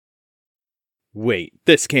Wait,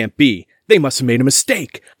 this can't be. They must have made a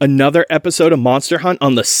mistake. Another episode of Monster Hunt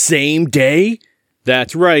on the same day?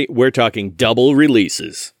 That's right, we're talking double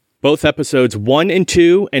releases. Both episodes 1 and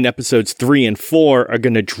 2 and episodes 3 and 4 are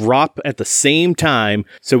going to drop at the same time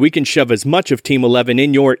so we can shove as much of Team 11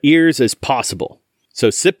 in your ears as possible. So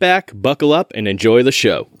sit back, buckle up, and enjoy the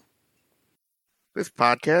show. This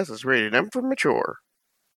podcast is rated M for mature.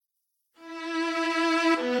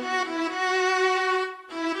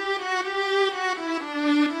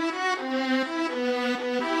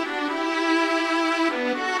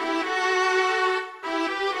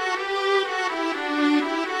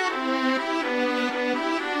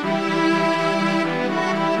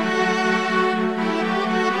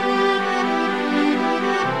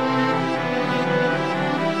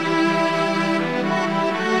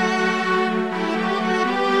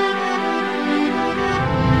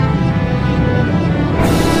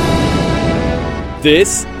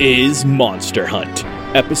 This is Monster Hunt,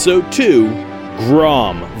 Episode 2,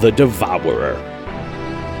 Grom the Devourer.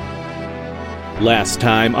 Last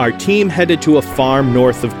time, our team headed to a farm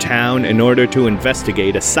north of town in order to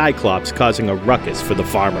investigate a cyclops causing a ruckus for the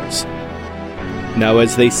farmers. Now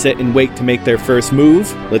as they sit and wait to make their first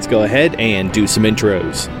move, let's go ahead and do some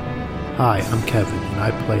intros. Hi, I'm Kevin, and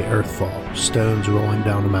I play Earthfall, stones rolling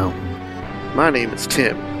down a mountain. My name is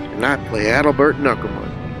Tim, and I play Adalbert Knuckleman.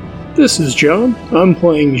 This is John. I'm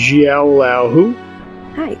playing Xiao Lao Hu.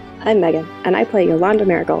 Hi, I'm Megan, and I play Yolanda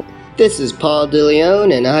Marigold. This is Paul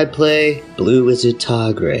DeLeon, and I play Blue Wizard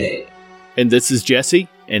Targray. And this is Jesse,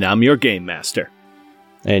 and I'm your Game Master.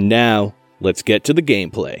 And now, let's get to the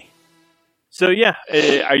gameplay. So yeah,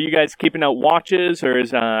 are you guys keeping out watches, or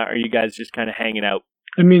are you guys just kind of hanging out?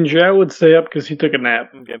 I mean, Xiao would stay up because he took a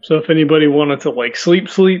nap. Okay. So if anybody wanted to,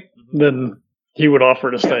 sleep, then he would offer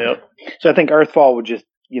to stay up. So I think Earthfall would just,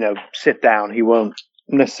 sit down. He won't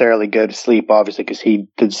necessarily go to sleep, obviously, because he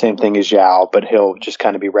did the same thing as Zhao, but he'll just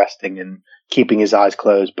kind of be resting and keeping his eyes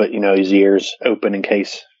closed, but, his ears open in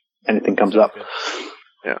case anything comes up.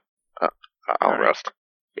 Yeah, I'll rest.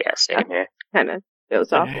 Yeah, same here. Kind of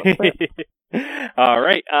goes off. All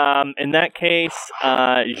right. In that case,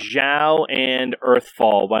 Zhao and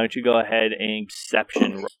Earthfall, why don't you go ahead and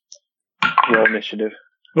Perception Roll initiative.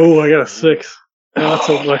 Oh, I got a 6. Not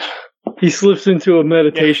so much. He slips into a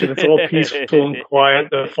meditation. It's all peaceful and quiet.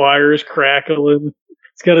 The fire is crackling.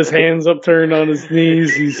 He's got his hands upturned on his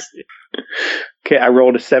knees. Okay, I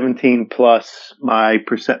rolled a 17 plus my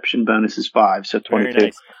perception bonus is 5, so 22.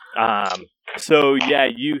 Very nice. So yeah,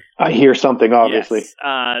 I hear something, obviously.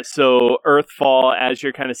 Yes. So Earthfall, as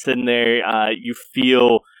you're kind of sitting there, you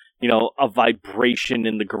feel, a vibration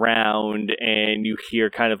in the ground, and you hear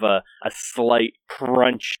kind of a slight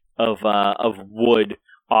crunch of wood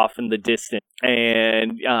off in the distance.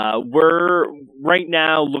 And we're right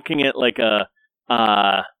now looking at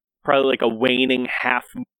probably like a waning half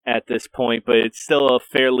at this point, but it's still a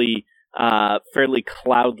fairly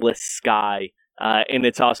cloudless sky. And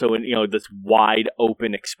it's also in, this wide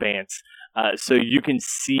open expanse. So you can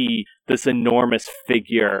see this enormous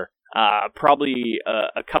figure, probably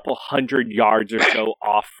a couple 100 yards or so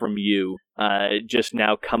off from you, just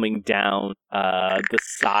now coming down the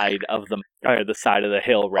side of the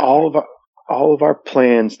hill. Rather. All of our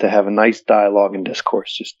plans to have a nice dialogue and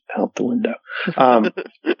discourse just out the window.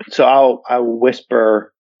 So I will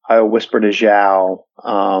whisper to Zhao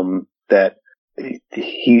that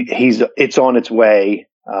it's on its way.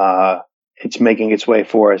 It's making its way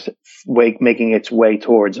for us, making its way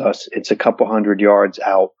towards us. It's a couple 100 yards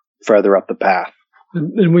out further up the path.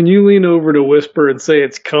 And when you lean over to whisper and say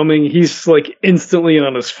it's coming, he's instantly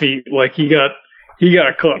on his feet. He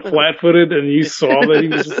got caught flat-footed, and you saw that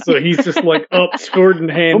he's just up, sword in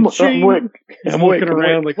hand. I'm looking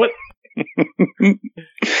around like, what?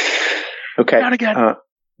 Okay. Not again.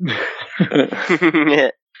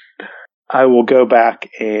 I will go back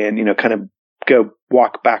and, kind of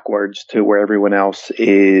walk backwards to where everyone else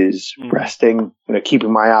is resting,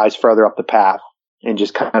 keeping my eyes further up the path, and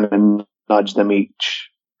just kind of nudge them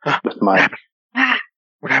each with my...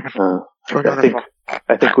 What happened?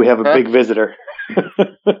 I think we have a big visitor.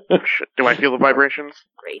 Do I feel the vibrations?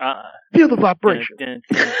 Great. Feel the vibrations.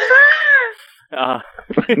 No.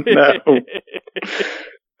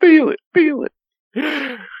 Feel it.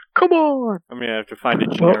 Come on. I'm going to have to find a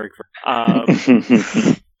generic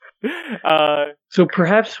So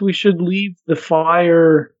perhaps we should leave the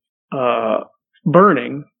fire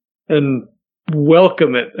burning and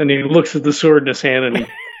welcome it. And he looks at the sword in his hand and he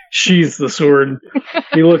sheathes the sword.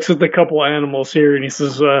 He looks at the couple animals here and he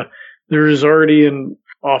says, there is already an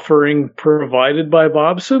offering provided by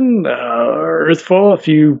Bobson. Earthfall, if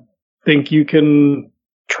you think you can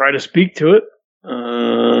try to speak to it,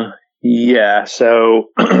 Yeah, so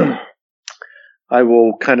I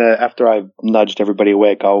will kind of, after I've nudged everybody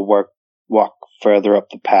awake, I'll walk further up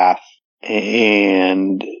the path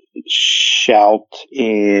and shout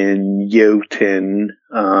in Jotun,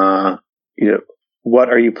 what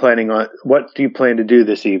are you planning on? What do you plan to do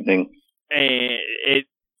this evening? And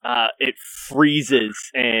it freezes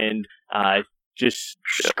and just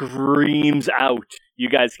screams out. You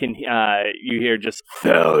guys can you hear just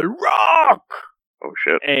Fell Rock. Oh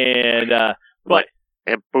shit! And but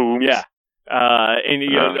it booms. Yeah. And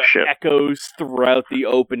echoes throughout the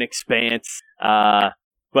open expanse.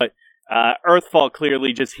 But Earthfall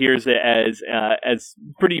clearly just hears it as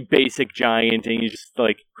pretty basic giant, and he's just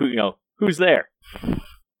like, who's there? I'm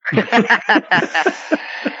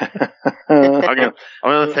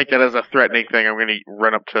gonna take that as a threatening thing. I'm gonna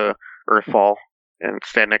run up to Earthfall and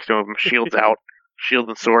stand next to him, shields out, shield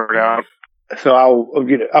and sword out. So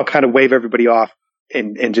I'll kind of wave everybody off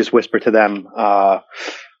and just whisper to them,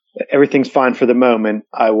 everything's fine for the moment.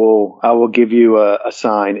 I will give you a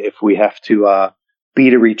sign if we have to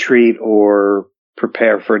beat a retreat or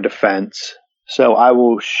prepare for defense. So I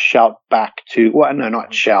will shout back to. Well, no,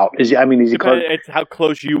 not shout. Is he close? It's how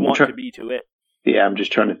close you want to be to it. Yeah, I'm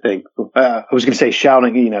just trying to think. I was going to say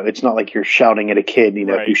shouting. It's not like you're shouting at a kid.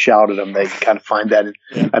 Right. If you shout at them, they kind of find that.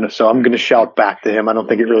 And so I'm going to shout back to him. I don't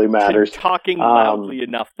think it really matters. Talking loudly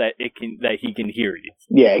enough that he can hear you.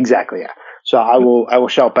 Yeah, exactly. Yeah. So I will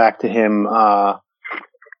shout back to him.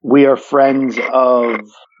 We are friends of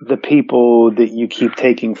the people that you keep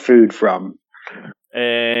taking food from.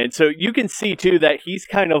 And so you can see, too, that he's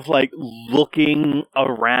kind of like looking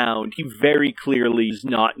around. He very clearly does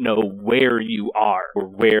not know where you are or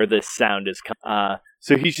where this sound is coming.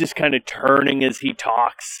 So he's just kind of turning as he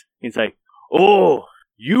talks. He's like, "Oh,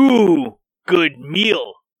 you, good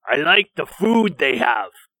meal. I like the food they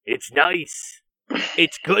have. It's nice.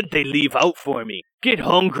 It's good they leave out for me. Get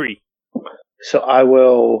hungry." So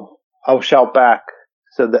I'll shout back.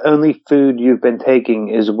 So the only food you've been taking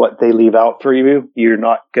is what they leave out for you? You're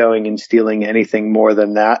not going and stealing anything more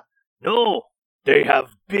than that? No, they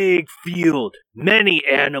have big field, many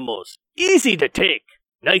animals, easy to take,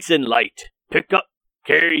 nice and light. Pick up,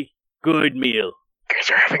 carry, good meal. You guys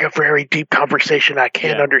are having a very deep conversation. I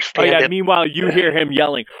can't understand it. Meanwhile, you hear him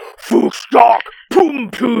yelling, "Foodstock,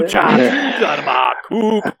 poom poocha,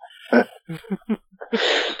 coop."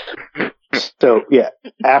 So yeah,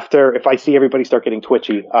 if I see everybody start getting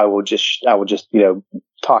twitchy, I will just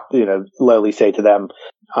talk, lowly say to them,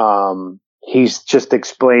 he's just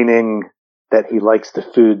explaining that he likes the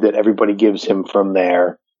food that everybody gives him from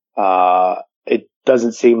there. It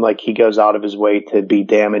doesn't seem like he goes out of his way to be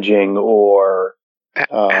damaging or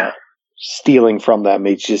stealing from them.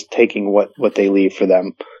 He's just taking what they leave for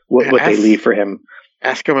them, what they leave for him.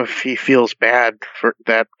 Ask him if he feels bad for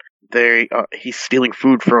that. He's stealing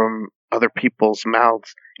food from other people's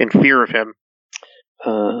mouths in fear of him.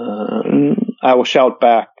 I will shout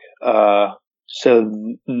back. So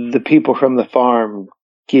the people from the farm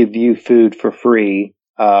give you food for free.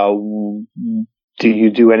 Do you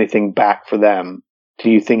do anything back for them? Do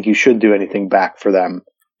you think you should do anything back for them?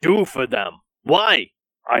 Do for them? Why?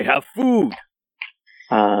 I have food.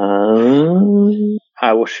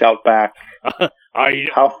 I will shout back.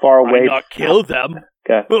 How far away? I not kill them.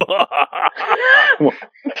 Okay. Well,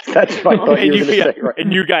 that's what I thought you were going to say, right?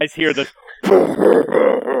 And you guys hear this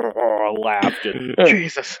laughter.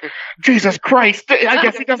 Jesus Christ! I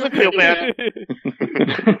guess he doesn't feel bad.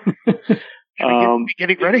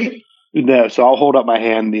 Getting ready? No, so I'll hold up my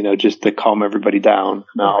hand, just to calm everybody down.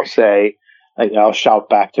 And I'll say, I'll shout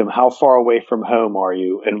back to him, how far away from home are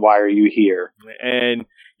you, and why are you here? And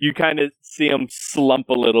you kind of see him slump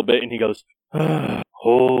a little bit, and he goes,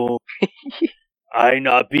 "Home. I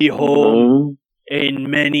not be home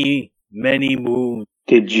in many, many moons."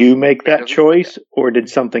 Did you make that choice, or did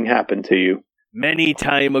something happen to you? Many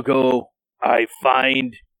time ago, I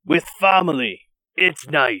find with family. It's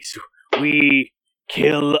nice. We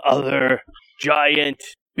kill other giant,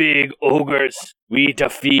 big ogres. We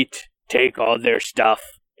defeat, take all their stuff.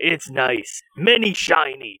 It's nice. Many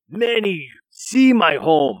shiny. Many. See my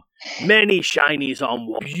home. Many shinies on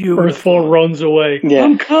wall. Beautiful. Earthfall runs away. Yeah.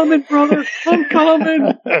 I'm coming, brother. I'm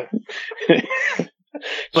coming.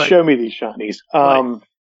 Show me these shinies.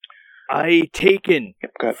 I taken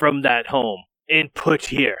from that home and put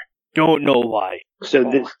here. Don't know why. What's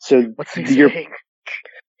he saying?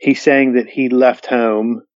 He's saying that he left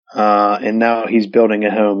home, and now he's building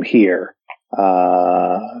a home here.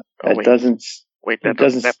 That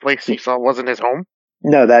place he saw wasn't his home?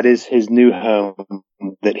 No, that is his new home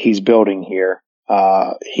that he's building here.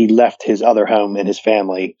 he left his other home and his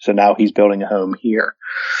family, so now he's building a home here.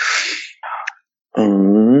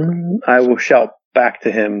 I will shout back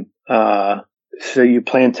to him. So you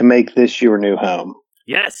plan to make this your new home?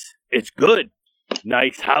 Yes, it's good.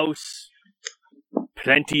 Nice house,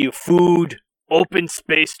 plenty of food, open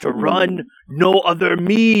space to run, no other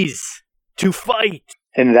me's to fight.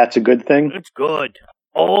 And that's a good thing? It's good.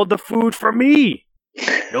 All the food for me.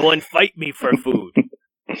 No one fight me for food.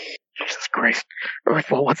 Jesus Christ.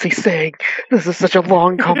 Earthfall, what's he saying? This is such a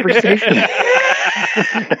long conversation.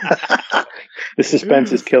 The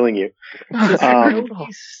suspense is killing you.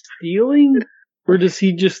 He's stealing? Or does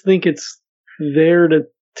he just think it's there to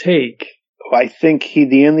take? I think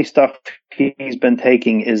the only stuff he's been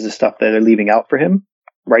taking is the stuff that they're leaving out for him.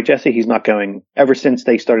 Right, Jesse? He's not going... Ever since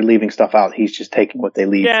they started leaving stuff out, he's just taking what they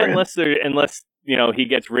leave for him. Unless he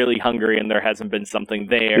gets really hungry and there hasn't been something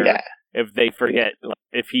there. Yeah. If they forget,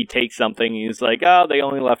 if he takes something, he's like, oh, they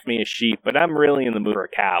only left me a sheep, but I'm really in the mood for a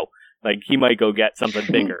cow. Like, he might go get something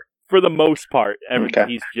bigger. For the most part,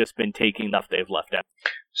 he's just been taking stuff they've left out.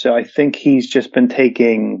 So I think he's just been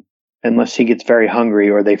taking, unless he gets very hungry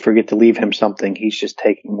or they forget to leave him something, he's just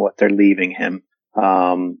taking what they're leaving him.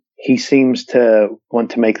 He seems to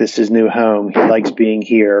want to make this his new home. He likes being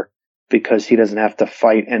here because he doesn't have to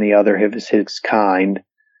fight any other of his kind.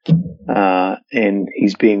 And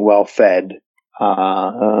he's being well fed. So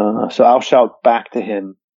I'll shout back to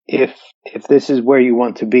him. If this is where you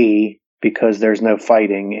want to be, because there's no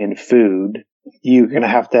fighting and food, you're going to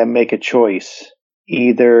have make a choice.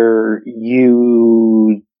 Either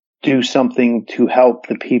you do something to help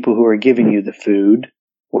the people who are giving you the food,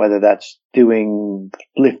 whether that's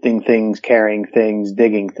lifting things, carrying things,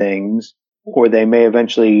 digging things, or they may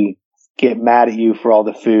eventually get mad at you for all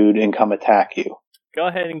the food and come attack you. Go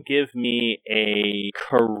ahead and give me a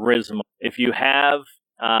charisma. If you have,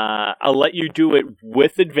 I'll let you do it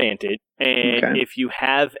with advantage. And if you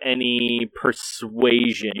have any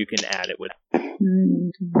persuasion, you can add it with.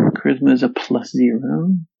 Charisma is a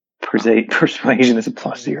 +0. Persuasion is a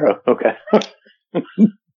 +0. Okay.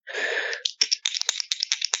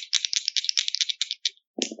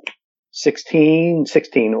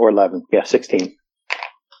 16 or 11. Yeah, 16.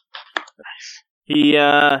 He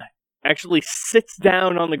actually sits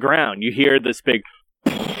down on the ground. You hear this big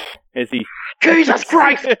as he... Jesus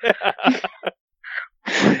Christ!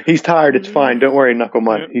 He's tired. It's fine. Don't worry,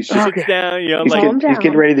 Knucklemud. He's just sits down. he's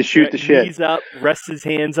getting ready to shoot the shit. Knees up, rests his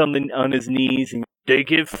hands on his knees. And they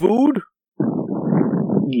give food?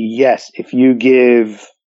 Yes, if you give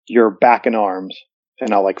your back and arms,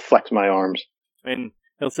 and I'll flex my arms. And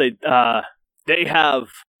he'll say, they have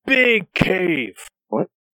big cave. What?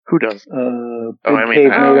 Who does? Cave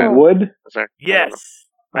made of wood? Yes,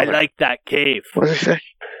 I like that cave. What does he say?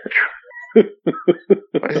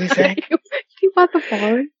 What does he say? You want the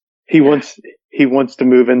barn? He wants to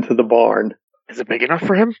move into the barn. Is it big enough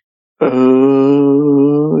for him?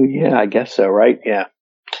 Yeah, I guess so, right? Yeah.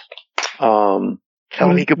 Tell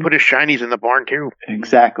him he could put his shinies in the barn too.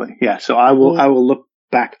 Exactly. Yeah. So I will look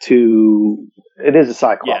back to. It is a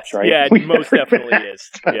Cyclops, right? Yeah, it most definitely is.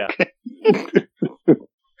 Yeah.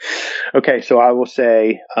 Okay, so I will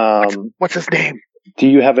say. What's his name? Do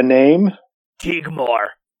you have a name? Tigmar.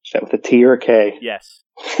 Is that with a T or a K? Yes.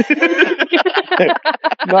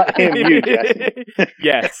 Not him, you, Jesse.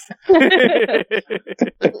 Yes.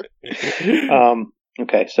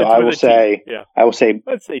 Okay, so I will say. Yeah. I will say.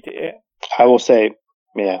 Let's say. Yeah. I will say.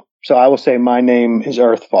 Yeah. So I will say my name is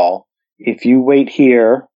Earthfall. If you wait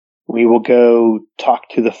here, we will go talk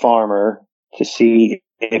to the farmer to see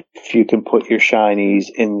if you can put your shinies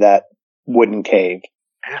in that wooden cave.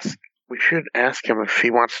 We should ask him if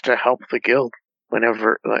he wants to help the guild.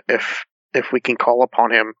 Whenever, if we can call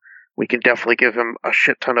upon him, we can definitely give him a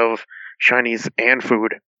shit ton of shinies and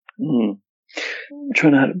food. I'm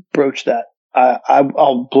trying to broach that.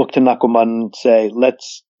 I'll look to Knucklemud and say,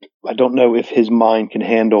 I don't know if his mind can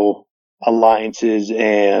handle alliances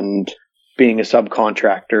and being a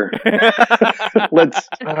subcontractor.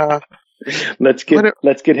 Let's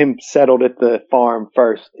get him settled at the farm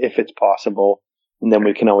first, if it's possible, and then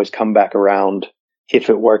we can always come back around. If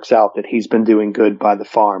it works out that he's been doing good by the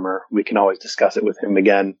farmer, we can always discuss it with him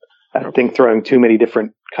again. I think throwing too many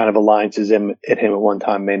different kind of alliances at him at one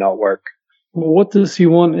time may not work. Well, what does he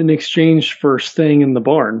want in exchange for staying in the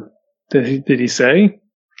barn? Did he say?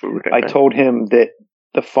 I told him that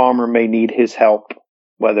the farmer may need his help,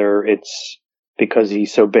 whether it's because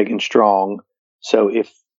he's so big and strong. So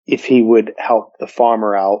if he would help the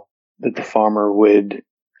farmer out, that the farmer would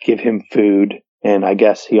give him food. And I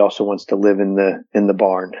guess he also wants to live in the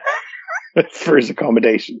barn. for his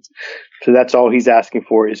accommodations. So that's all he's asking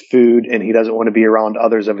for is food, and he doesn't want to be around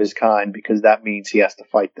others of his kind because that means he has to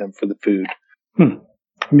fight them for the food. I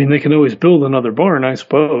mean, they can always build another barn, I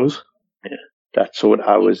suppose. Yeah, that's what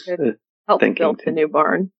I was Help thinking. build the new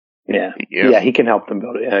barn. Yeah, he can help them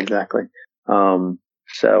build it. Yeah, exactly.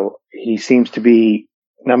 So he seems to be.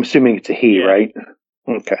 And I'm assuming it's a he, right?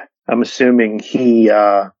 Okay. I'm assuming he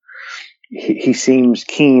seems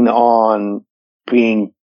keen on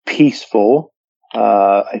being peaceful.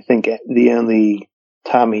 I think the only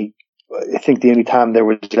time there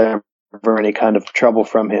was ever any kind of trouble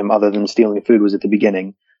from him other than stealing food was at the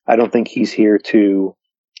beginning. I don't think he's here to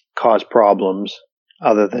cause problems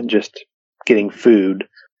other than just getting food.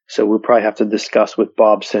 So we'll probably have to discuss with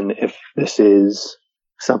Bobson if this is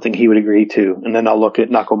something he would agree to. And then I'll look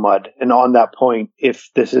at Knuckle Mud. And on that point, if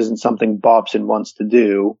this isn't something Bobson wants to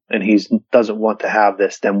do and he doesn't want to have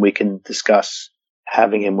this, then we can discuss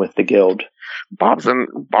having him with the guild.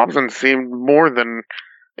 Bobson seemed more than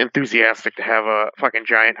enthusiastic to have a fucking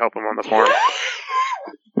giant help him on the farm.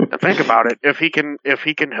 And think about it. If he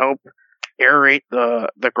can help aerate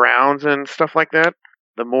the grounds and stuff like that,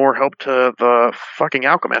 the more help to the fucking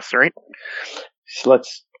alchemists, right? So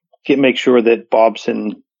let's make sure that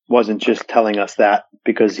Bobson wasn't just telling us that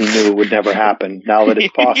because he knew it would never happen. Now that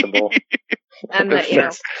it's possible. And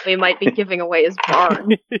that, we might be giving away his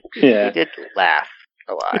barn. Yeah. He did laugh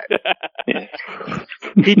a lot. Yeah.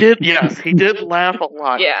 He did, yes, he did laugh a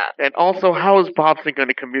lot. Yeah. And also, how is Bobson going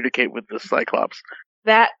to communicate with the Cyclops?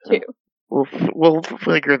 That too. We'll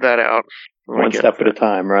figure that out. One step at a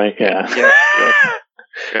time, right? Yeah.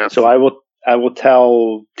 Yeah. So I will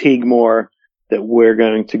tell Teagmore that we're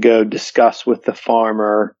going to go discuss with the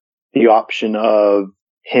farmer the option of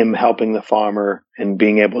him helping the farmer and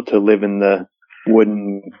being able to live in the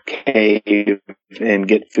wooden cave and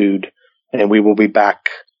get food. And we will be back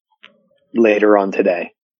later on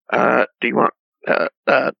today. Do you want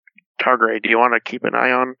Targray? Do you want to keep an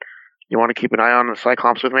eye on? You want to keep an eye on the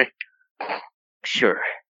Cyclops with me? Sure.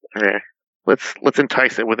 Okay. Let's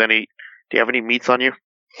entice it with any. Do you have any meats on you?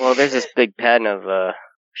 Well, there's this big pen of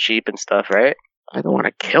sheep and stuff, right? I don't want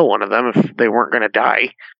to kill one of them if they weren't going to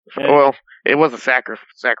die. Yeah. Well, it was a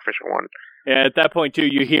sacrificial one. Yeah, at that point too,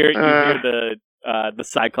 you hear the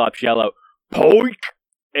Cyclops yell out, "Poik!"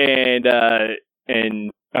 and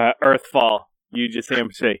Earthfall. You just hear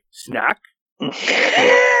him say, "Snack."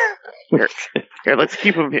 Here, let's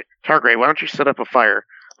keep him. Targray, why don't you set up a fire?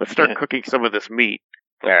 Let's start cooking some of this meat.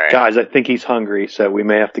 All right. Guys, I think he's hungry, so we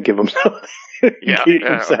may have to give him something. Yeah, Keep him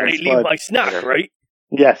okay. They satisfied. leave my snack, right?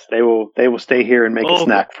 Yes, they will stay here and make a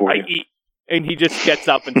snack for I you. eat. And he just gets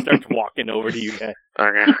up and starts walking over to you guys.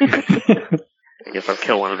 Okay. I guess I'll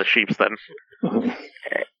kill one of the sheeps then.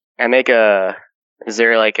 I make is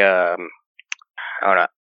there like I don't know.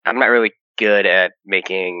 I'm not really good at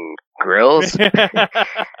making grills.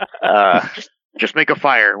 Just make a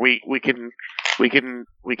fire. We can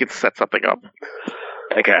set something up.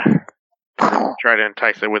 Okay. Try to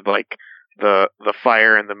entice it with like the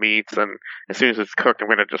fire and the meats, and as soon as it's cooked, I'm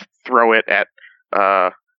gonna just throw it at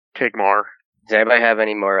Tigmar. Does anybody have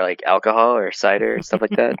any more like alcohol or cider or stuff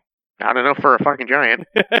like that? I don't know, for a fucking giant.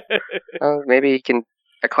 Oh, maybe you can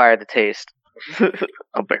acquire the taste.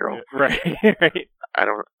 A barrel. right. I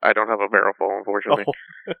don't have a barrel full, unfortunately.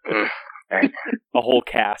 A whole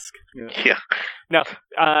cask. Yeah. Now,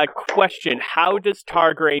 question: how does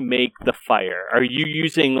Targray make the fire? Are you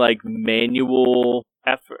using like manual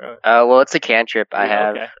effort? Well, it's a cantrip I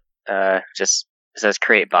have. Okay. Just it says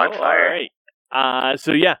create bonfire. Oh, all right.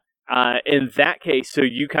 So yeah. In that case, so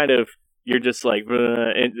you kind of you're just like,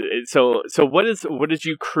 so what does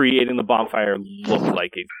you creating the bonfire look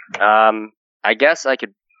like? I guess I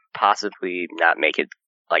could possibly not make it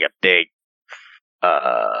like a big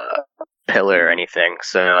pillar or anything.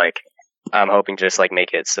 So like I'm hoping to just like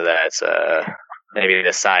make it so that it's maybe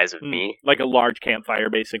the size of me. Like a large campfire,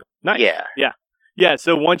 basically. Nice. Yeah. Yeah,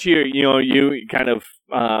 so once you kind of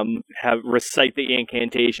have recite the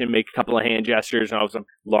incantation, make a couple of hand gestures, and all of a sudden,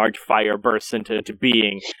 large fire bursts into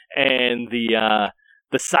being, and the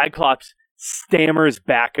Cyclops stammers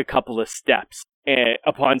back a couple of steps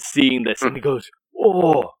upon seeing this, and he goes,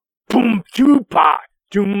 "Oh, boom, chupa,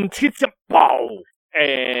 doom, titsapao."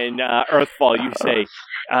 And Earthfall,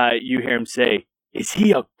 you hear him say, "Is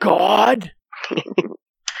he a god?"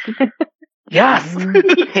 Yes.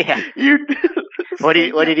 Yeah. What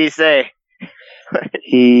did he say?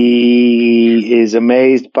 He is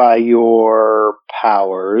amazed by your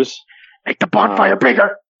powers. Make the bonfire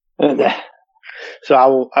bigger. So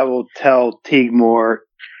I will tell Teagmore,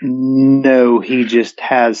 no, he just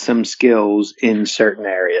has some skills in certain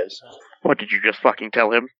areas. What did you just fucking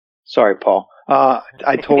tell him? Sorry, Paul.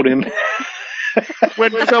 I told him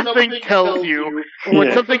When something tells you,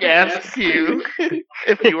 when something asks you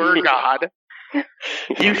if you are God,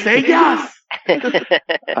 you say yes.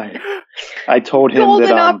 I told him Golden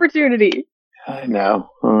that opportunity. I know.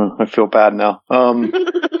 I feel bad now.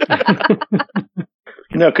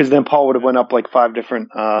 No, because then Paul would have went up like 5 different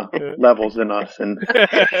levels than us, and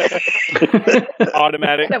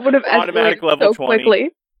automatic. That would have automatic escalated level so 20.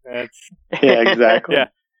 quickly. That's yeah, exactly. Yeah.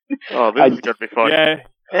 Oh, this is going to be fun. yeah.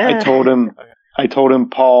 I told him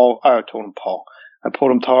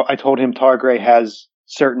Targray has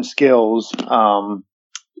certain skills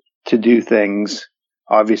to do things.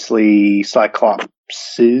 Obviously, Cyclopsi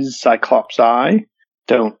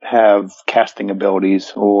don't have casting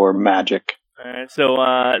abilities or magic. So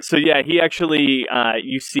yeah, he actually,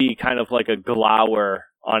 you see kind of like a glower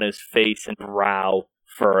on his face and brow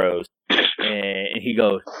furrows. And he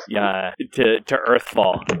goes, yeah, to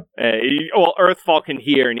Earthfall. Earthfall can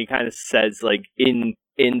hear, and he kind of says, like, in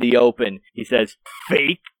the open, he says,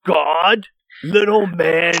 "Fake God? Little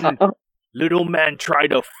man try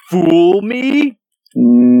to fool me?"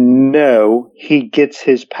 No, he gets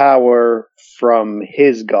his power from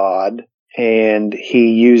his god, and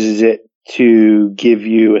he uses it to give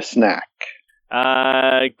you a snack.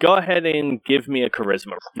 Go ahead and give me a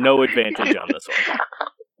charisma. No advantage on this one.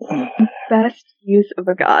 Best use of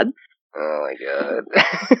a god. Oh my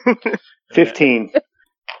god. 15.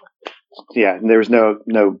 Yeah, there was no,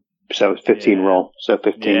 so 15 roll, so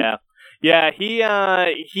 15. Yeah.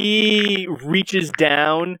 He reaches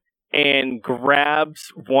down and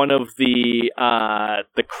grabs one of the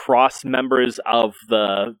cross members of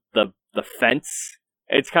the fence.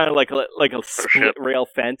 It's kind of like a split rail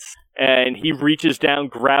fence, and he reaches down,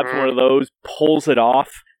 grabs one of those, pulls it off,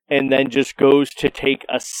 and then just goes to take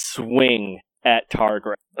a swing at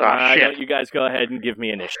Targray. Don't you guys go ahead and give me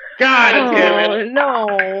initiative. God damn it.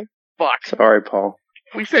 No. Fuck. Sorry, Paul.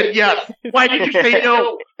 We said yes. Why did you say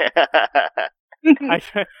no? I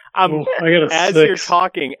got a as 6. you're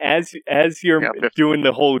talking, as you're doing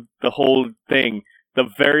the whole thing, the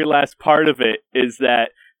very last part of it is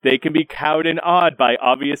that they can be cowed and awed by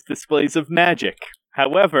obvious displays of magic.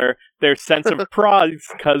 However, their sense of pride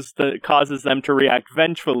causes them to react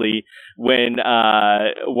vengefully when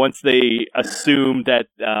once they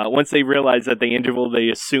realize that the individual they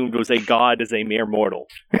assumed was a god is a mere mortal.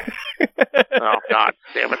 Oh God,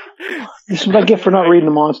 damn it! This is what I get for not reading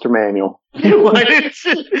the monster manual.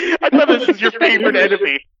 I thought this was your favorite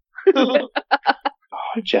enemy. Oh,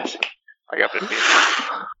 Jesse. I got 15.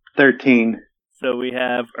 13. So we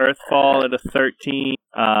have Earthfall at a 13,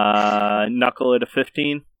 Knuckle at a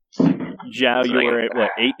 15. Zhao, you were at what,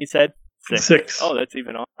 8 you said? 6. Oh, that's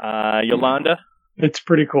even on. Yolanda? It's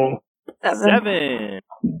pretty cool. 7.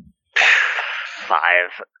 5.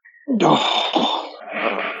 Oh.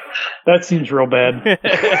 That seems real bad.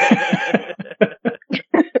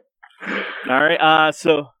 Alright,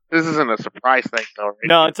 so... This isn't a surprise thing, though, right?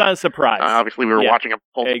 No, it's not a surprise. Obviously, we were watching him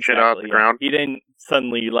pull shit out of the ground. He didn't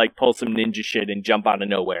suddenly, pull some ninja shit and jump out of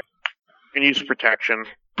nowhere. You can use protection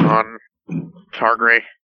on Targray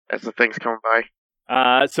as the things come by.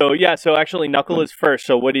 So actually Knuckle is first.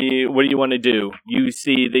 So what do you want to do? You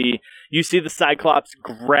see the Cyclops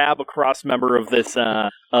grab a cross member of this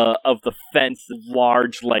of the fence,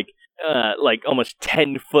 large almost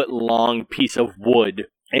 10-foot long piece of wood,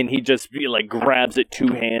 and he just grabs it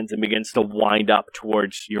 2 hands and begins to wind up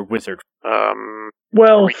towards your wizard.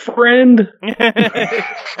 Well, friend,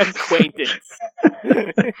 acquaintance.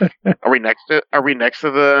 Are we next to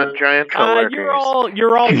the giant? You're all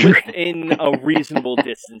within a reasonable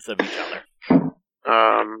distance of each other.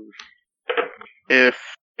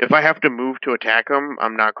 If I have to move to attack him,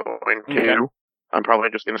 I'm not going to. Okay. I'm probably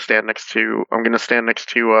just going to stand next to. I'm going to stand next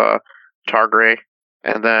to Targray,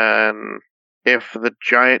 and then if the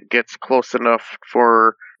giant gets close enough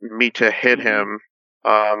for me to hit him,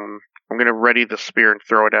 I'm going to ready the spear and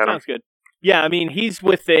throw it at him. Sounds good. Yeah, I mean, he's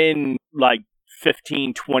within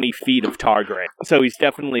 15, 20 feet of Targray, so he's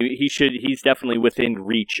definitely within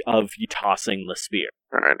reach of you tossing the spear.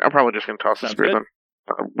 All right, I'm probably just going to toss the spear good. then.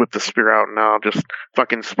 Whip the spear out, and I'll just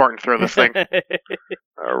fucking Spartan throw this thing.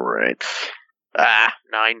 All right.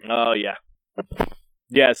 9. Oh yeah.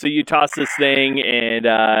 Yeah, so you toss this thing,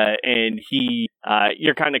 and he,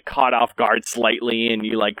 you're kind of caught off guard slightly, and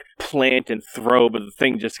you plant and throw, but the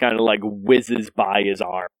thing just kind of whizzes by his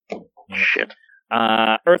arm. Shit.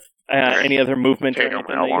 Earth. Any other movement or Take anything out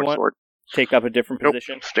that my you long want? sword. Take up a different Nope.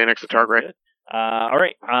 position. Stay next to Targray. All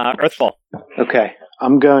right. Earthfall. Okay,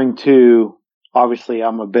 I'm going to. Obviously,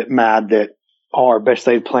 I'm a bit mad that all our best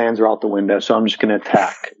laid plans are out the window, so I'm just going to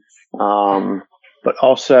attack. but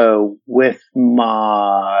also with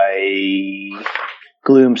my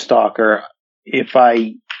Gloomstalker, if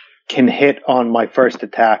I can hit on my first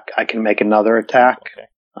attack, I can make another attack. Okay.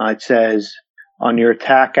 It says on your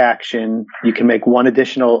attack action, you can make one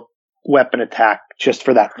additional weapon attack just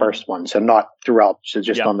for that first one, so not throughout, so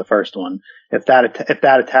just on the first one. If that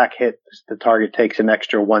attack hits, the target takes an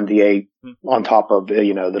extra 1d8 on top of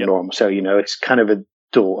the normal. So it's kind of a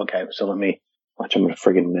dual. Okay, so let me watch. I'm gonna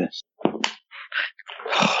friggin' miss.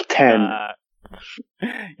 10.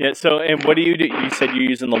 Yeah. So, and what do? You said you're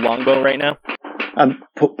using the longbow right now.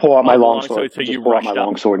 Pull out my longsword. So you pull out rushed my up.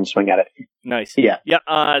 longsword and swing at it. Nice. Yeah.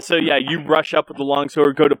 Yeah. So you rush up with the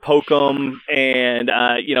longsword, go to poke him, and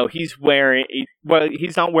he's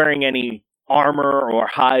not wearing any armor or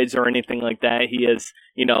hides or anything like that. He has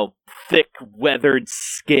thick weathered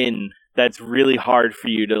skin that's really hard for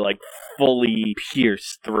you to like fully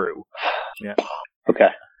pierce through. Yeah. Okay,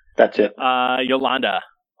 that's it. Yolanda.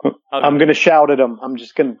 I'm gonna shout at him. I'm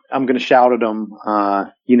gonna shout at him.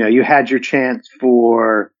 You had your chance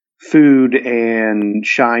for food and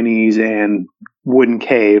shinies and wooden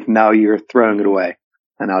cave. Now you're throwing it away,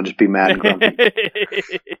 and I'll just be mad and grumpy.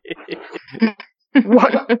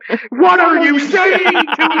 What are you saying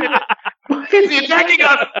to it? He's attacking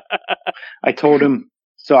us! I told him,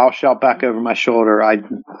 so I'll shout back over my shoulder.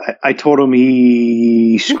 I told him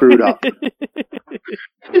he screwed up.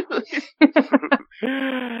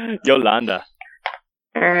 Yolanda.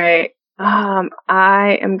 All right.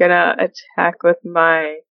 I am gonna attack with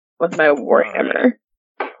my warhammer.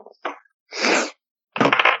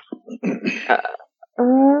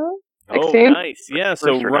 Oh, 16? nice. Yeah,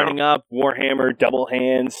 so First running up, warhammer, double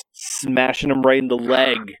hands, smashing him right in the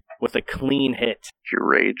leg with a clean hit. Did you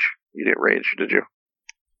rage? You didn't rage, did you?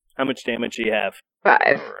 How much damage do you have?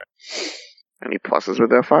 5. Any pluses with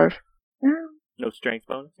that 5? No strength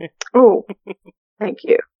bonus? Oh, thank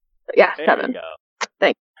you. Yeah, There 7. you go.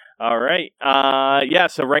 Thanks. All right.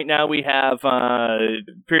 So right now we have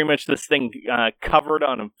pretty much this thing covered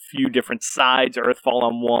on a few different sides. Earthfall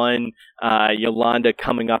on one, Yolanda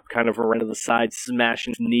coming up kind of around to the side,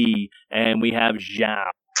 smashing his knee, and we have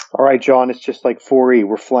Zhao. All right, John, it's just like 4E.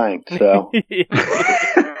 We're flanked, so.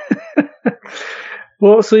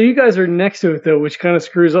 Well, so you guys are next to it though, which kind of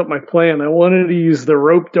screws up my plan. I wanted to use the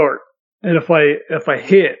rope dart, and if I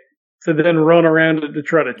hit, to then run around it to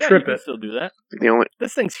try to trip you can it. still do that.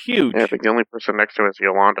 This thing's huge. I think the only person next to it is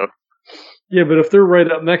Yolanda. Yeah, but if they're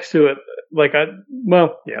right up next to it, okay.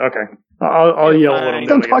 I'll yell at them.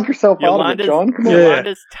 Don't talk yourself out of it, John. Come on.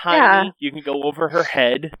 Yolanda's tiny. Yeah. You can go over her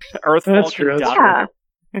head. Earthfall That's can true. duck.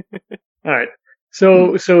 Yeah. All right.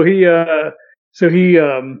 So he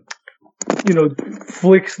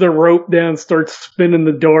flicks the rope down, starts spinning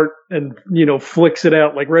the dart, and flicks it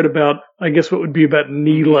out like right about, I guess what would be about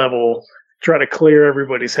knee level. Try to clear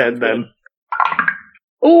everybody's head then.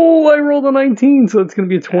 Oh, I rolled a 19, so it's going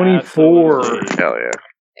to be a 24. Absolutely. Hell yeah.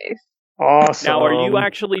 Awesome. Now, are you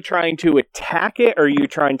actually trying to attack it, or are you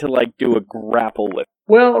trying to do a grapple with it?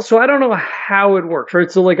 Well, so I don't know how it works,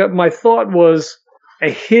 right? So my thought was I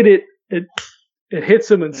hit it, it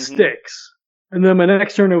hits him and sticks. And then my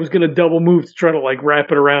next turn I was going to double move to try to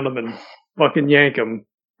wrap it around him and fucking yank him.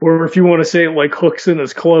 Or if you want to say it hooks in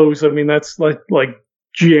his clothes, I mean that's like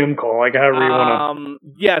GM call, however you want to.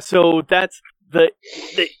 Yeah, so that's the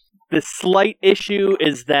slight issue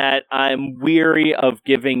is that I'm weary of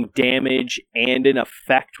giving damage and an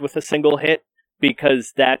effect with a single hit,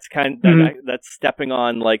 because that's that's stepping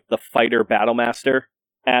on the fighter battlemaster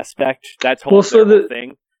aspect. That's whole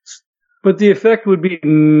thing. But the effect would be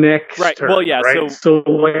next turn. Well, yeah. Right? So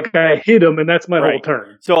I hit him, and that's my whole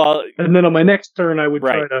turn. So and then on my next turn, I would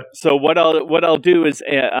try to. So what I'll do is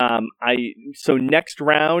so next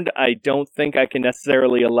round, I don't think I can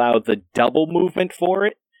necessarily allow the double movement for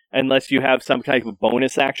it unless you have some type of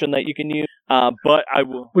bonus action that you can use. But I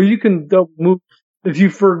will. Well, you can double move if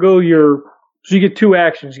you forgo your. So you get 2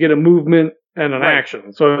 actions. You get a movement and an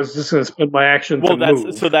action. So I was just going to spend my action to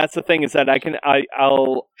move. So that's the thing is that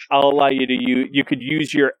I'll allow you to you could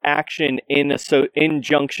use your action in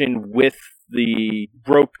junction with the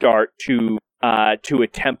rope dart to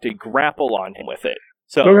attempt to grapple on him with it.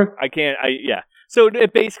 So I can't. So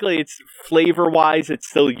it's flavor wise, it's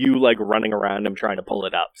still you running around him trying to pull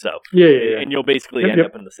it up. So yeah. And you'll basically end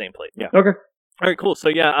up in the same place. Yeah. Okay. All right. Cool.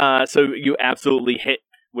 So so you absolutely hit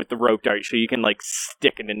with the rope dart, so you can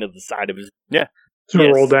stick it into the side of his. Yeah. So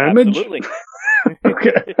roll damage. Absolutely.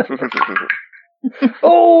 Okay.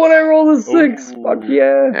 Oh, and I rolled a 6. Fuck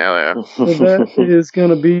yeah. Hell yeah. So that is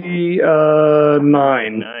going to be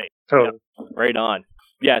 9. Nice. So right on.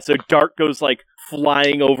 Yeah, so dart goes like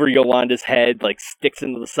flying over Yolanda's head, like sticks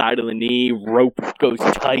into the side of the knee, rope goes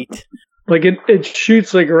tight. Like it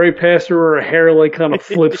shoots like right past her, where her hair like kind of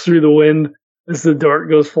flips through the wind as the dart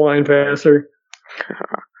goes flying past her.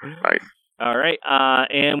 Nice. All right,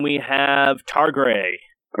 and we have Targray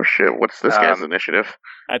Oh shit! What's this guy's initiative?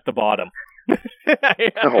 at the bottom.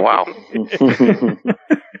 Oh wow!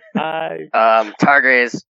 Targray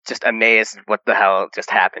is just amazed what the hell just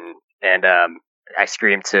happened, and I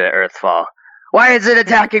scream to Earthfall, "Why is it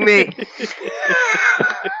attacking me?"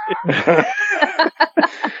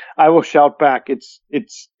 I will shout back.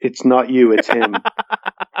 It's not you. It's him.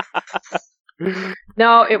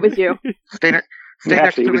 No, it was you. Stay next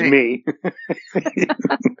Actually, to it was me.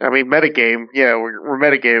 I mean, metagame. Yeah, we're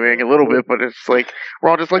metagaming a little bit, but it's like we're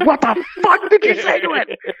all just like, "What the fuck did you say to it?"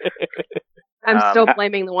 I'm still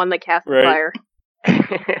blaming the one that cast the Right. fire.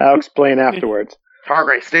 I'll explain afterwards.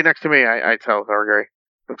 Targray, stay next to me. I tell Targray.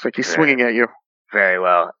 Looks like he's swinging at you. Very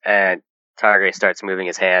well. And Targray starts moving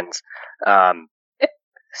his hands.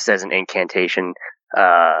 Says an incantation.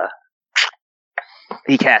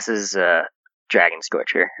 He casts Dragon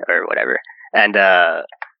Scorcher or whatever. And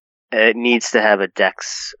it needs to have a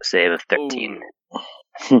dex save of 13.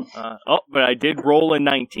 But I did roll a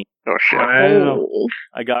 19. Oh shit! Wow.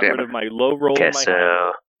 I got Damn rid it. of my low roll. Okay, in my so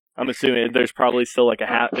hand. I'm assuming there's probably still like a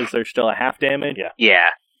half. Is there still a half damage? Yeah. yeah.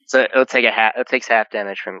 So it'll take it takes half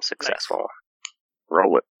damage from successful.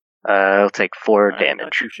 Roll it. It'll take 4 Alright, not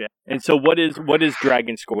damage. too shabby. And so what is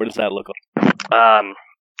Dragon Score? What does that look like?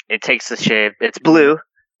 It takes the shape. It's blue.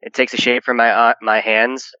 It takes the shape from my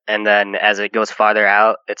hands, and then as it goes farther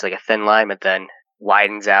out, it's like a thin line, but then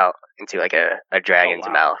widens out into like a dragon's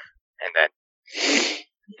wow. mouth, and then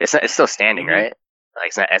it's still standing, Mhm. right? Like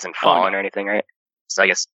it's not hasn't fallen no. or anything, right? So I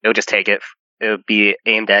guess it'll just take it. It would be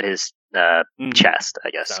aimed at his Mhm. chest, I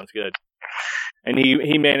guess. Sounds good. And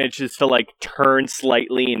he manages to like turn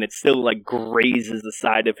slightly, and it still like grazes the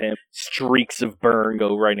side of him. Streaks of burn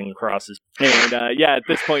go right across his. And at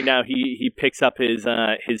this point now he picks up his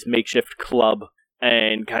makeshift club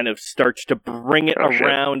and kind of starts to bring it Oh, shit.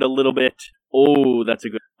 around a little bit. Oh, that's a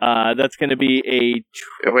good. That's going to be a.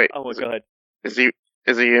 Wait, Oh, go ahead. is he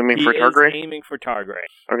aiming He for is Targray? aiming for Targray.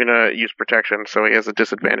 I'm gonna use protection, so he has a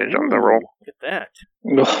disadvantage on the roll. Look at that.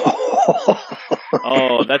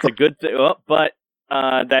 Oh, that's a good thing. Oh, but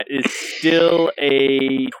that is still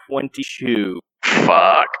a 22.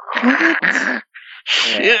 Fuck.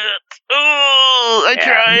 Shit. Oh, I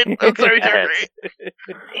tried. I'm sorry, Targray.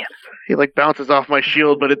 He like bounces off my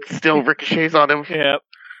shield, but it still ricochets on him. Yep.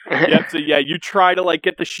 Yep. So you try to like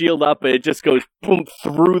get the shield up, but it just goes boom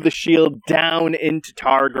through the shield down into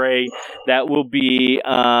Targray. That will be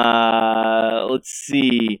let's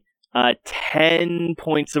see, 10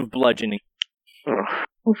 points of bludgeoning.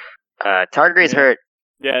 Targray's hurt.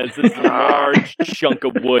 Yeah, it's this large chunk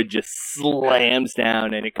of wood just slams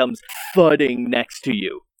down, and it comes thudding next to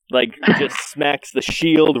you. Like, just smacks the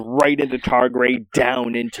shield right into Targray,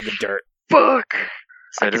 down into the dirt. Fuck.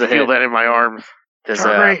 So I does can it feel hit? that in my arms. Does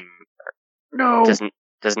Targray. No.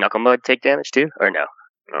 does Knuckle Mud take damage too, or no?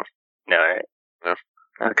 No. No, right? No.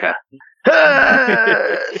 Okay.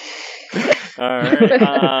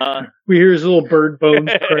 Alright, We hear his little bird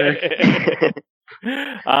bones crack.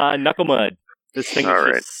 Knuckle Mud. This thing is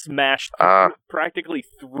Alright. just smashed practically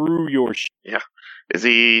through your Is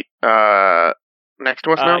he next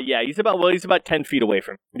to us now? yeah, he's about 10 feet away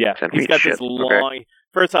from him. Yeah, 10 he's feet, got shit. this long...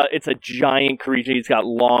 First, it's a giant creature. He's got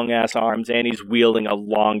long-ass arms, and he's wielding a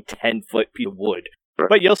long 10-foot piece of wood. Right.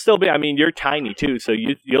 But you'll still be... I mean, you're tiny, too, so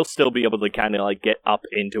you'll still be able to kind of, like, get up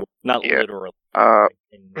into it. Not Yeah. literally. I'll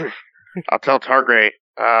tell Targray.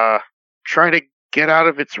 Try to get out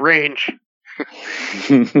of its range.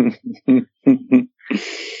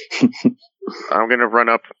 I'm gonna run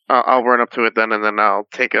up. I'll run up to it then, and then I'll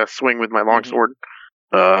take a swing with my longsword.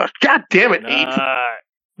 God damn it, 8.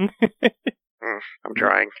 I'm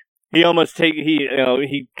trying. He almost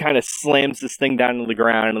he kind of slams this thing down to the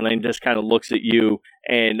ground and then just kind of looks at you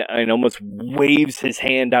and almost waves his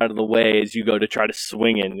hand out of the way as you go to try to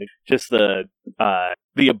swing it. Just the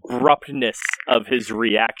abruptness of his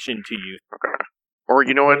reaction to you. Okay. Or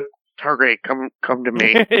you know what, Targray, come to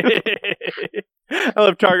me. I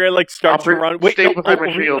love Targray like starts to run. Wait, stay no, behind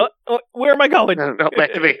my shield. Where am I going? No,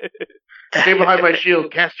 back to me. Stay behind my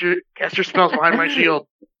shield. Cast your spells behind my shield.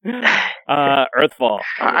 Earthfall.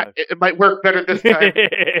 It might work better this time.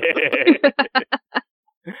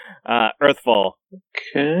 Earthfall.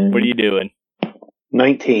 Okay. What are you doing?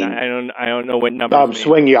 19. I don't know what number. I'm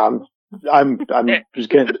swinging. I'm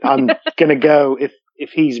gonna go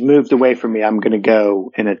if he's moved away from me. I'm gonna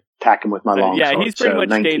go and attack him with my longsword. Yeah, he's pretty much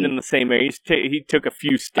 19. stayed in the same area. He took a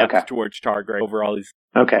few steps Okay. towards Targray. Overall, he's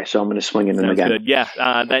Okay, so I'm gonna swing at him sounds again. good. Yeah,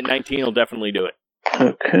 that 19 will definitely do it.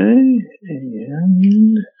 Okay,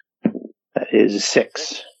 and that is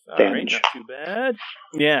 6 All right, damage. not too bad.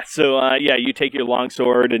 Yeah, so you take your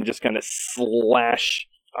longsword and just kind of slash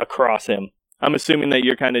across him. I'm assuming that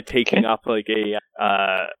you're kind of taking up like a.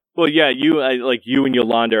 You and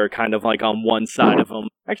Yolanda are kind of like on one side of him.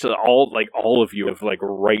 Actually, all of you are like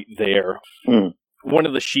right there. Mm. One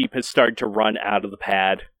of the sheep has started to run out of the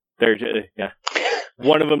pad. They're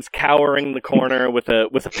one of them's cowering in the corner with a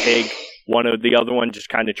pig. The other one just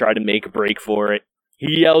kind of tried to make a break for it.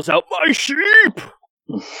 He yells out, "My sheep!"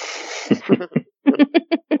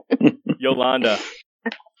 Yolanda.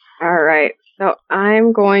 All right. So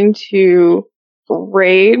I'm going to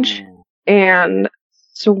rage and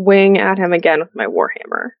swing at him again with my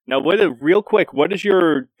warhammer. Now, real quick, what does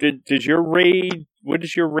your rage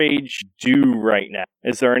do right now?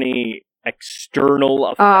 Is there any external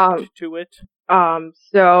effect to it?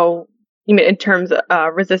 So you mean in terms of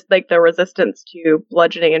the resistance to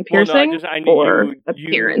bludgeoning and piercing, or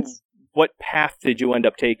appearance? What path did you end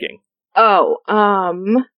up taking? Oh,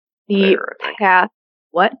 the Bear, I think. path.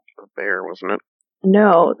 What? The bear, wasn't it?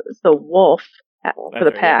 No, it's the wolf for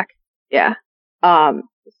the pack. Yeah.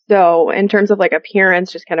 So in terms of like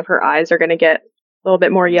appearance, just kind of her eyes are going to get a little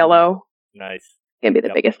bit more yellow. Nice. Gonna be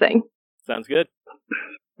the biggest thing. Sounds good.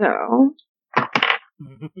 So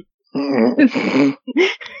 7.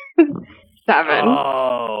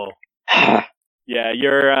 Oh. Yeah,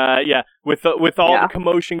 you're with all the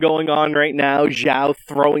commotion going on right now, Zhao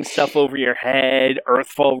throwing stuff over your head,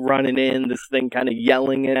 Earthfall running in, this thing kind of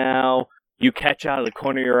yelling now. You catch out of the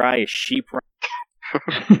corner of your eye a sheep.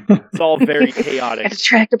 It's all very chaotic.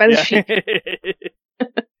 Distracted by the sheep.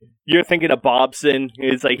 You're thinking of Bobson.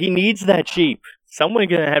 It's like he needs that sheep. Someone's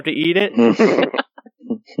gonna have to eat it.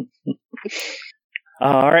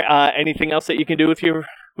 All right. Anything else that you can do with your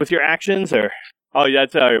actions, or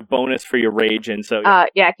that's a bonus for your rage, and so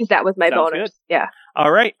because that was my sounds bonus. good. Yeah.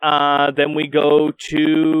 All right. Then we go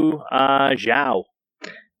to Zhao.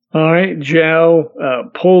 All right,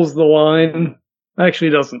 Zhao pulls the line.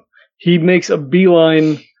 Actually, doesn't. He makes a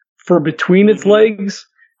beeline for between its legs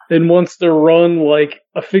and wants to run like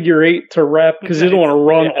a figure 8 to wrap, because he doesn't want to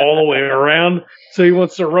run all the way around. So he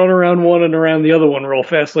wants to run around one and around the other one real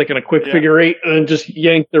fast, like in a quick figure 8, and then just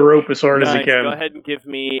yank the rope as hard as he can. Go ahead and give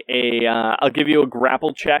me I'll give you a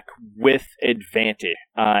grapple check with advantage.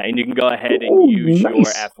 And you can go ahead and use your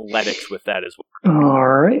athletics with that as well. All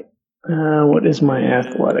right. What is my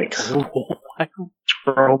athletics?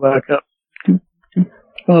 Scroll back up.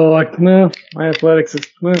 Oh, no. My athletics is...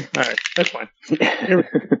 all right, that's fine.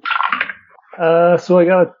 So I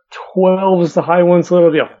got a 12 is the high one, so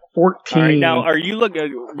that'll be a 14. All right, now, are you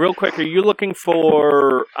looking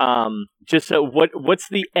for what's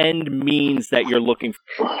the end means that you're looking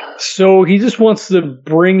for? So he just wants to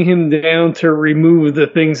bring him down to remove the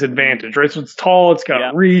thing's advantage, right? So it's tall, it's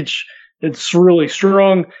got reach, it's really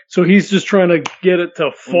strong. So he's just trying to get it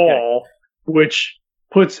to fall, which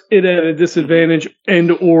puts it at a disadvantage,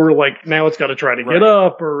 and or like now it's got to try to get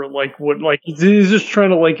up, or like he's just trying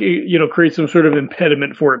to create some sort of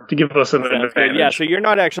impediment for it to give us an advantage. Yeah, so you're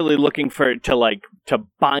not actually looking for it to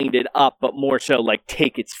bind it up, but more so like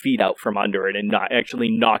take its feet out from under it and not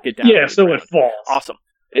actually knock it down. Yeah, so it falls. Awesome.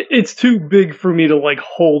 It's too big for me to like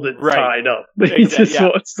hold it tied up. He just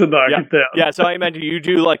wants to knock it down. Yeah, so I imagine you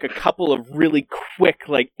do like a couple of really quick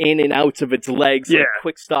like in and outs of its legs, like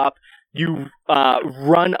quick stop. You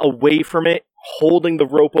run away from it, holding the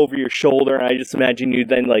rope over your shoulder, and I just imagine you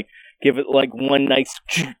then like give it like one nice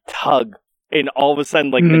tug, and all of a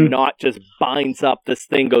sudden like the knot just binds up. This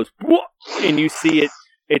thing goes, and you see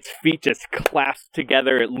its feet just clasp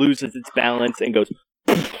together. It loses its balance and goes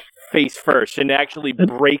face first, and it actually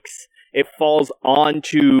breaks. It falls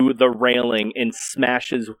onto the railing and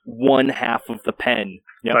smashes one half of the pen.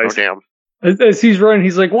 Yep. Oh, damn. As he's running,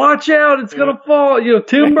 he's like, "Watch out! It's gonna fall!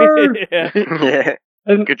 Timber!"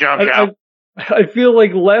 And good job, Zhao. I feel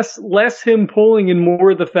like less him pulling and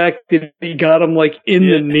more the fact that he got him like in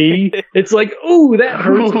the knee. It's like, "Ooh, that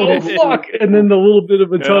hurts! Oh fuck!" And then the little bit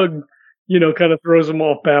of a tug, kind of throws him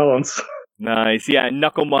off balance. Nice, yeah.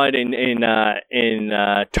 Knuckle Mud and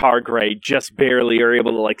Targray just barely are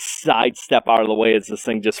able to like sidestep out of the way as this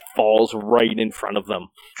thing just falls right in front of them.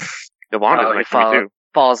 Yolanda's next to me too.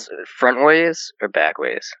 Falls front ways or back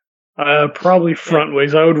ways? Probably front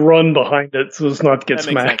ways. I would run behind it so as not to get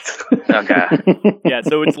smacked. Okay. Yeah,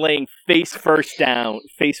 so it's laying face first now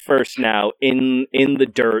in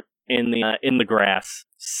the dirt, in the grass,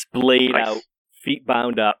 splayed Nice. out, feet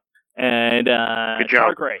bound up, and Good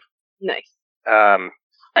job. Targray. Nice.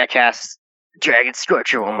 I cast Dragon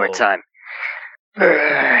Scorcher one more Oh. time.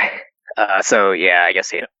 So yeah, I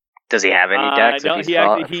guess does he have any decks? No,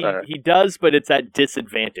 if he's he does, but it's at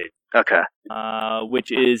disadvantage, okay.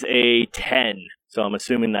 which is a 10. So I'm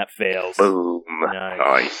assuming that fails. Boom. Nice.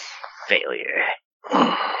 Nice. Failure.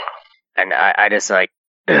 And I just like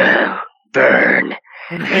burn.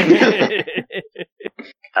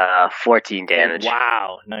 14 damage.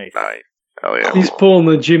 Wow, nice. Nice. Oh yeah. He's pulling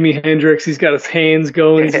the Jimi Hendrix. He's got his hands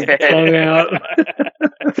going, his tongue out.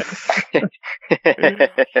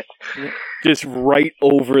 Just right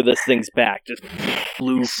over this thing's back, just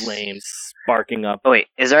blue flames sparking up. Oh wait,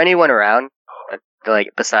 is there anyone around? Like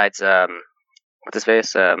besides what's his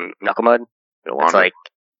face? Knuckle Mud? It's like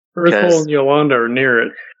Earthfall and Yolanda are near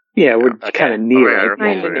it. Yeah, we're Okay. kind of near. Oh, yeah, it.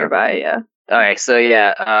 Kind of nearby, yeah. alright, so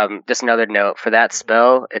yeah, just another note for that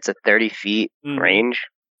spell, it's a 30 feet Mm. range.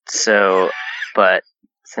 So but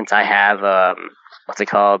since I have what's it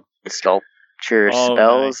called? Sculpture Oh,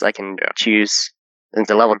 spells, nice. I can choose since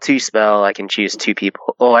it's a level 2 spell, I can choose 2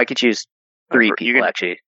 people. Oh, I could choose 3 You people can-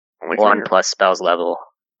 actually. Only 1 three. plus spells level.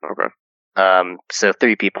 Okay. So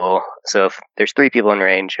 3 people. So if there's 3 people in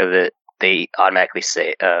range of it, they automatically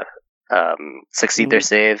succeed their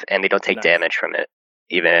save, and they don't take Nice. damage from it,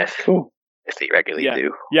 even if Cool. they regularly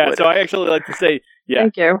do. Yeah, Would- so I actually like to say, yeah,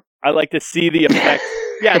 Thank you. I like to see the effect.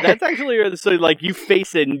 Yeah, that's actually so. Like you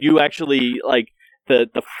face it, and you actually like the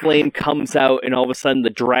flame comes out, and all of a sudden the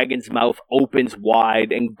dragon's mouth opens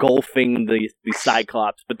wide, engulfing the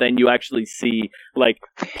Cyclops. But then you actually see like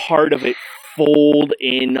part of it fold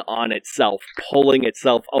in on itself, pulling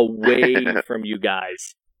itself away from you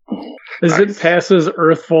guys. As it passes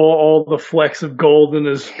Earthfall, all the flecks of gold in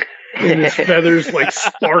his feathers like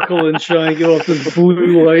sparkle and shine, go up this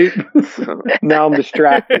blue light. Now I'm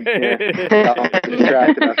distracted. Yeah. Now I'm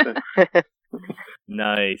distracted.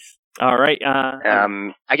 Nice. All right.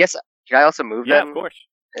 I guess can I also move yeah, them? of course.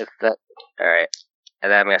 If that, all right.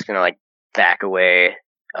 And then I'm just gonna like back away,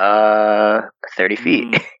 30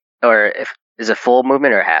 feet, or if is it full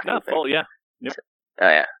movement or half? No, movement? full. Yeah. Oh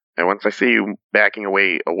yeah. And once I see you backing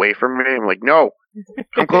away from me, I'm like, no,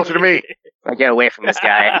 come closer to me. I get away from this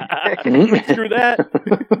guy. Screw that.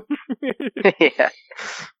 Yeah.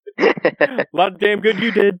 A lot of damn good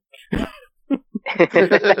you did.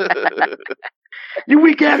 You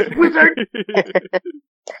weak ass wizard.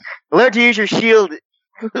 Learn to use your shield.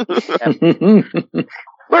 Learn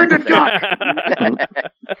to duck.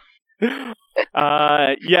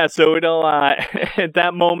 Yeah, so it'll at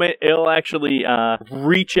that moment it'll actually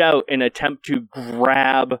reach out and attempt to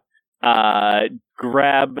grab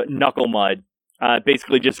Knuckle Mud.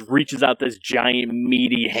 Basically just reaches out this giant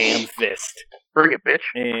meaty ham fist. Bring it, bitch.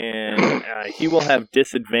 And he will have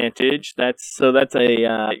disadvantage. That's a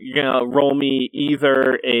you're gonna roll me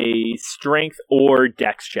either a strength or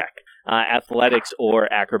dex check, athletics or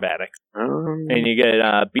acrobatics, and you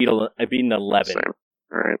get beat an 11. Same.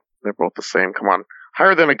 All right, they're both the same. Come on,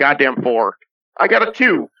 higher than a goddamn 4. I got a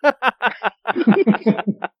 2.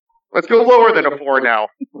 Let's go lower than a 4 now.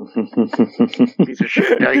 Piece of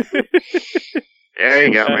shit dice. There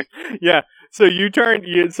you go. Yeah. So you turn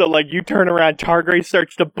around. Targray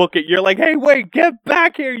starts to book it. You're like, "Hey, wait, get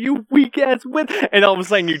back here, you weak ass whip!" And all of a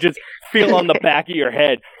sudden, you just feel on the back of your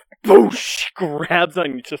head. Boosh! Grabs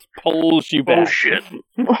on you, just pulls you back. Oh shit.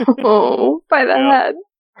 Oh, by the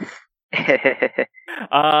Yeah. head.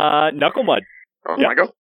 Knuckle Mud. Oh, Yep. I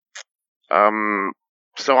go.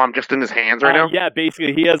 So I'm just in his hands right now. Yeah,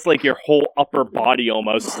 basically, he has like your whole upper body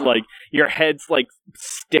almost. Like your head's like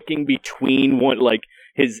sticking between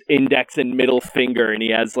his index and middle finger, and he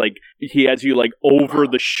has you like over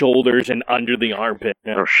the shoulders and under the armpit.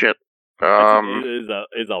 Yeah. Oh shit. Is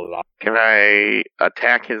a lot. Can I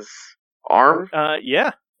attack his arm?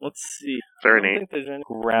 Yeah. Let's see. Is there I don't any? think there's any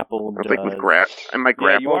grapple. I don't think with does. Am I Yeah,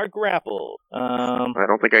 grappled? you are grappled. I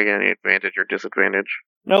don't think I get any advantage or disadvantage.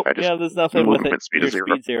 Nope. I just- Yeah, there's nothing with it. movement speed Your is 0.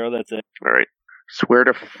 speed 0. That's it. All right. Swear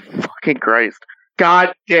to fucking Christ.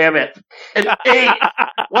 God damn it. An 8.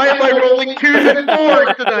 Why am I rolling 2s and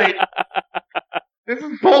 4s tonight? This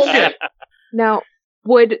is bullshit. Now,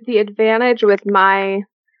 would the advantage with my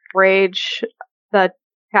rage, the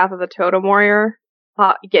Path of the Totem Warrior,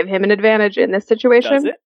 give him an advantage in this situation? Does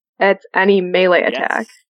it? It's any melee Yes. attack.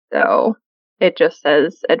 So it just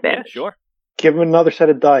says Yeah, advantage. sure. Give him another set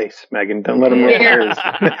of dice, Megan. Don't let him roll Here. yours.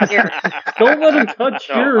 Don't let him touch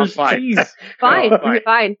No, I'm yours. fine. Jeez. Fine, Oh, fine.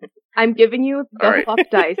 fine. I'm giving you the All right. fluff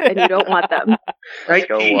dice, and you don't want them. Let's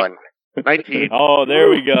go 19. 1. 19. Oh, there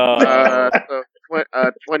we go. So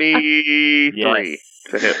 23 Yes.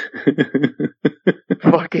 to hit.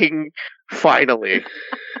 Fucking finally.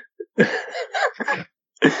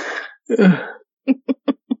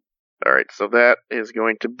 All right, so that is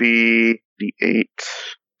going to be the 8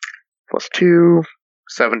 plus 2,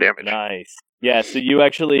 7 damage. Nice. Yeah, so you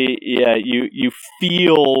actually, you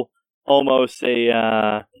feel almost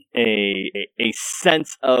a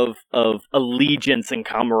sense of allegiance and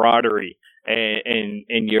camaraderie, and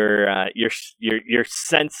your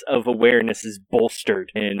sense of awareness is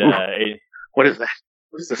bolstered. And What is that?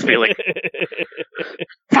 What is this feeling?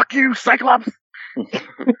 Fuck you, Cyclops!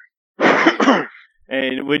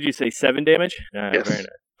 And would you say 7 damage? Yes. Very nice.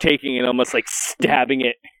 Taking it, almost like stabbing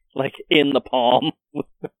it, like in the palm.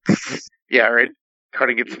 Yeah, right.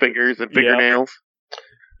 Cutting its fingers and fingernails.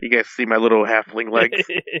 You guys see my little halfling legs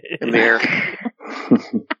in the air.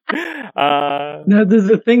 Now, does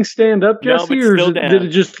the thing stand up, No, Jesse, but or still down. did it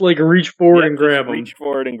just like reach forward and grab him? Reach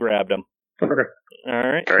forward and grabbed him. Okay. All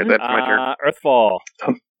right. All right, that's my turn. Earthfall.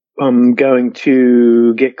 I'm going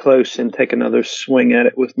to get close and take another swing at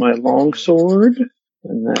it with my longsword.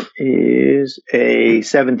 And that is a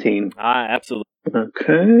 17. Absolutely.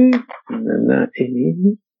 Okay. And then that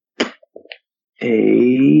is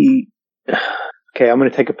a... Okay, I'm going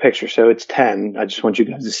to take a picture. So it's 10. I just want you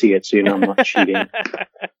guys to see it so you know I'm not cheating.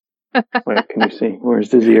 Wait, can you see? Where's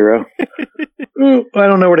the 0? Ooh, I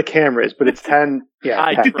don't know where the camera is, but it's 10. Yeah,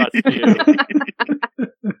 I 10. trust you.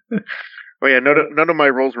 Oh yeah, none of my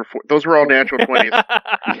rolls were those were all natural 20s.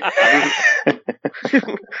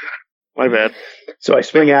 My bad. So I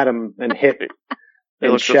swing at him and hit They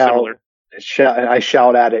and look so shout. similar. I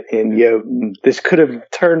shout at it in Jotun. This could have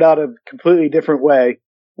turned out a completely different way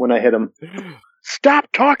when I hit him.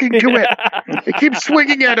 Stop talking to it! It keeps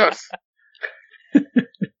swinging at us!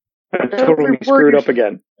 I totally screwed up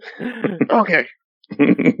again. Okay.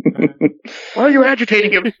 Why are you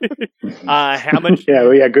agitating him? How much?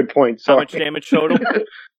 Yeah, good point. How Sorry. much damage total?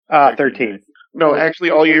 13. No, actually,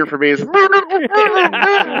 all you hear from me is. These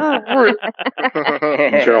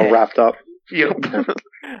are all wrapped up. Yep.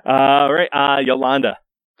 All right, Yolanda.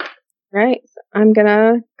 Right. So I'm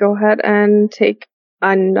gonna go ahead and take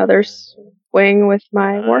another swing with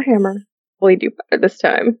my warhammer. Will you do better this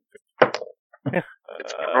time?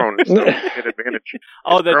 It's prone, so you get advantage.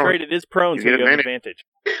 Oh, that's prone. right. It is prone, You so get you have advantage.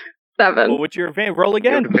 advantage. 7. Well, what's your advantage? Roll You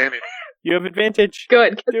again. have advantage. You have advantage.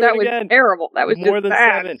 Good, Do because it that was again. terrible. That was More just than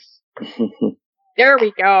bad. 7. There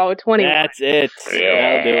we go. 21. That's it. Yeah.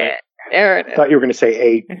 That'll do it. There it I is. thought you were going to say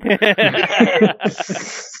 8.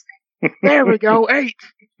 There we go, 8!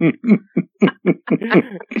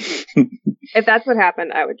 If that's what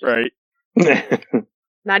happened, I would just Right.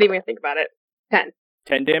 not even think about it. 10.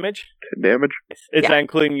 10 damage? Damage. Is Yeah. that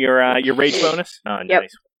including your rage bonus? Oh, nice. Yep.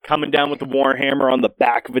 Coming down with the warhammer on the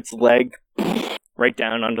back of its leg, right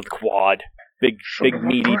down onto the quad. Big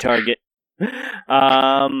meaty target.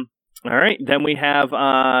 All right, then we have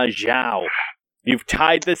Zhao. You've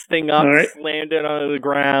tied this thing up, All right. slammed it onto the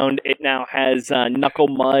ground. It now has knuckle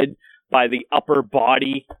mud by the upper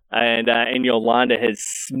body, and Yolanda has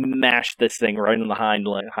smashed this thing right in the hind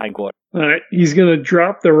quarter. All right. He's gonna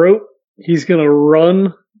drop the rope. He's gonna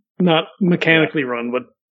run, not mechanically run, but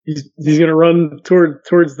he's gonna run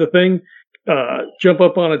towards the thing, jump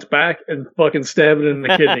up on its back, and fucking stab it in the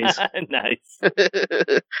kidneys. Nice.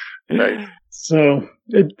 Nice. So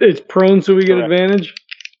it's prone, so we get Correct. advantage.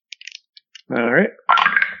 All right.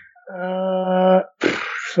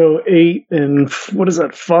 So 8 and what is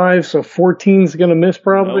that? 5. So 14 is gonna miss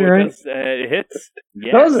probably, Oh, it right? does, it hits.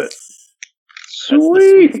 Yes. Does it? That's the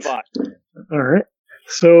sweet Sweet. spot. All right.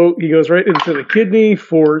 So he goes right into the kidney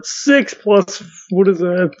for 6 plus what is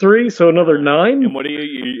that? 3. So another 9. And what are you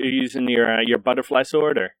using your butterfly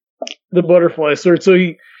sword or? The butterfly sword. So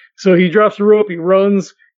he drops the rope. He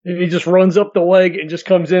runs and he just runs up the leg and just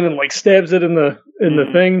comes in and like stabs it in the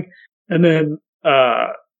thing. And then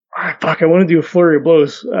I want to do a flurry of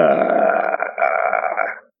blows.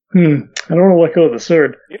 I don't want to let go of the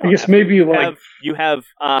sword. You don't I guess have to. maybe You have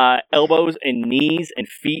elbows and knees and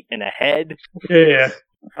feet and a head. yeah.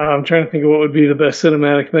 I'm trying to think of what would be the best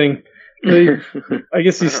cinematic thing. I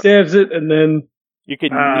guess he stabs it and then You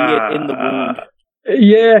could knee it in the wound.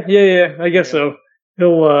 Yeah. I guess so.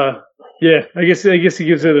 He'll I guess he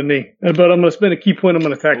gives it a knee. But I'm gonna spend a key point. I'm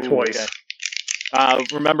gonna attack Ooh, twice. okay.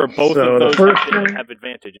 Remember, both So of the those first one- have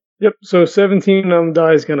advantage. Yep. So 17 on the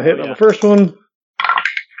die is gonna hit on yeah. the first one,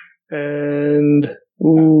 and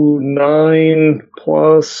 9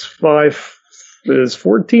 plus 5 is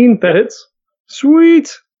 14. That hits.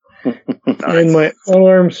 Sweet. And my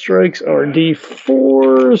unarmed strikes are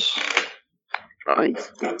D4s.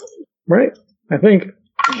 Nice. Right. I think.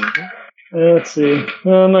 Let's see.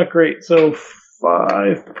 Not great. So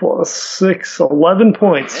 5 plus 6, 11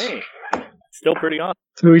 points. Hey, still pretty awesome.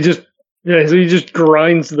 So he just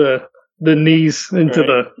grinds the knees into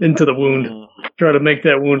the wound. Try to make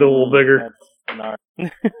that wound a little bigger.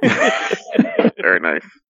 Very nice.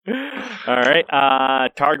 All right,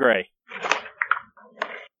 Targray.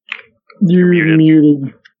 You're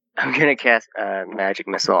muted. I'm gonna cast magic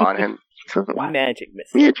missile on him. Magic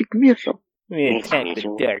missile. Magic missile. Attack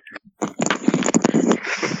the dark.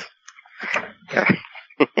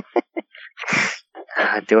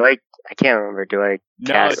 Do I can't remember. Do I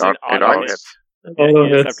No, cast it's an it auto hits. hit. Auto You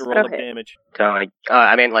just have hits. to roll up Okay. damage. do I only?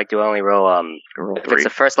 I mean, like, do I only roll? Roll If 3. it's the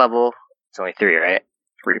first level, it's only 3, right?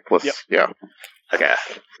 3 plus, Yep. yeah, Okay,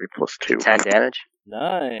 3 plus 2. 10 damage.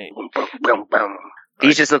 Nice. Boom, boom, boom.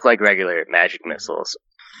 These just look like regular magic missiles.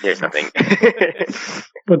 There's nothing.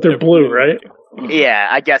 But they're blue, right? Yeah,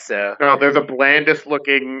 I guess so. No, they're the blandest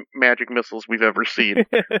looking magic missiles we've ever seen.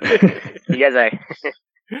 You guys are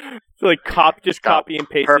So like copy and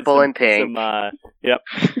paste Purple and pink. Some, yep.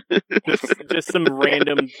 just some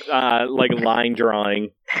random like line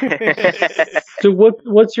drawing. So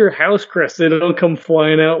what's your house crest? They don't come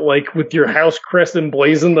flying out like with your house crest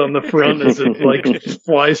emblazoned on the front as it like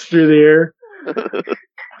flies through the air.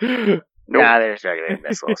 Nah, there's regular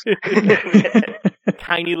missiles.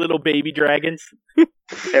 Tiny little baby dragons.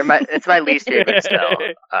 It's my least favorite spell,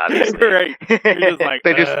 obviously. Right. You're just like,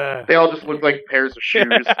 They all just look like pairs of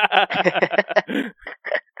shoes.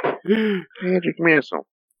 Magic missile.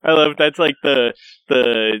 I love that's like the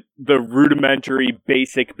rudimentary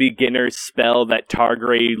basic beginner spell that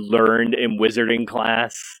Targray learned in wizarding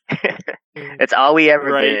class. It's all we ever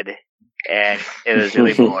Right. did, and it was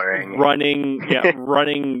really boring.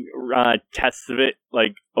 running tests of it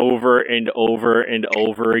like over and over and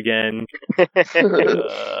over again.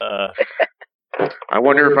 I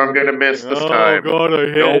wonder if I'm gonna miss this time. God, I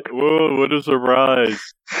hit! Nope. Whoa, what a surprise!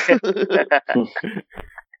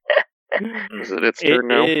 Is it its turn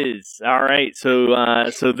now? It is all right. So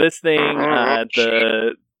this thing,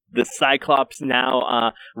 the Cyclops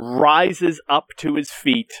now rises up to his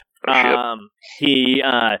feet. Oh, shit. He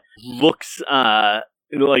looks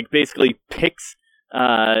like basically picks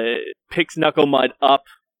Knuckle Mud up.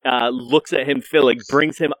 Looks at him, Philip,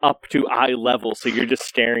 brings him up to eye level, so you're just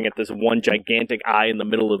staring at this one gigantic eye in the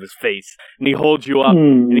middle of his face. And he holds you up,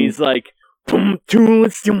 and he's like, "Pum tum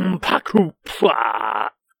sum paku pla."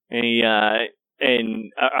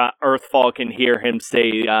 And Earthfall can hear him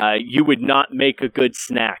say, "You would not make a good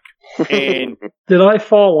snack." And Did I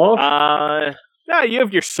fall off? no, you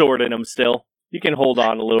have your sword in him still. You can hold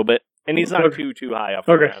on a little bit, and he's not too high off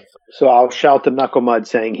the Okay. ground. So I'll shout to Knuckle Mud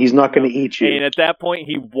saying he's not going to eat you. And at that point,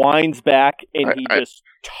 he winds back and he I- just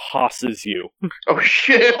tosses you. Oh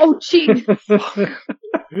shit! Oh, jeez.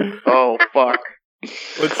 Oh fuck!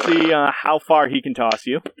 Let's see how far he can toss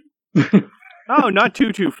you. Oh, not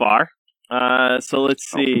too far. So let's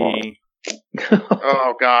see.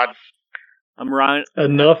 Oh god! I'm round.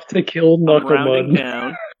 Enough to kill I'm Knuckle rounding Mud.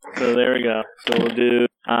 down. So there we go. So we'll do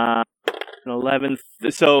 11.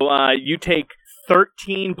 So you take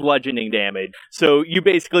 13 bludgeoning damage. So you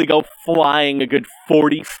basically go flying a good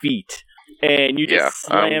 40 feet. And you just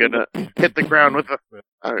I'm slam gonna hit the ground with a.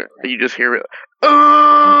 You just hear it.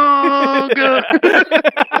 Oh god!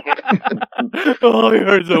 Oh, it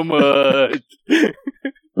hurts so much.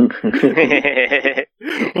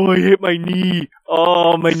 Oh, I hit my knee.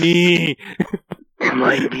 Oh, my knee.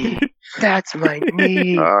 My knee. That's my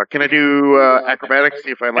knee. Can I do acrobatics?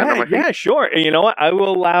 See if I land on my feet. Yeah, sure. And you know what? I will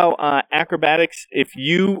allow acrobatics. If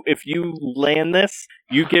you land this,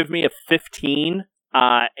 you give me a 15,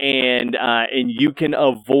 and you can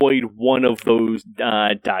avoid one of those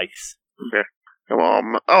dice. Come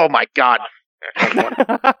on! Oh my god!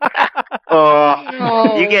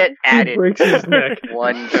 Oh. You get He added breaks his neck.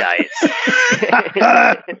 one dice.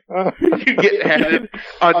 You get added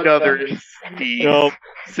another Nope.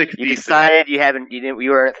 60. You decided you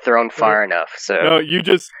weren't thrown far enough, so No, you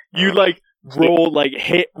like roll, like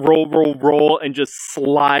hit, roll, and just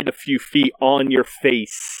slide a few feet on your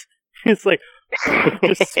face. It's like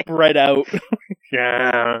just spread out.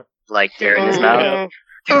 Yeah. like dirt in his mouth.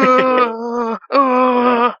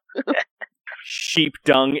 Sheep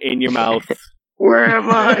dung in your mouth. Where am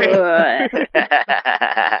I?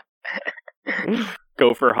 Ugh.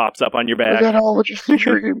 Gopher hops up on your Was back. that all just a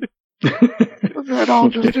dream? Was that all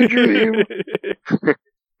just a dream?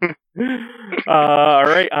 All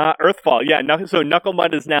right, Earthfall. Yeah, so Knuckle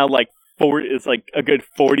Mud is now like a good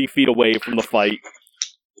 40 feet away from the fight.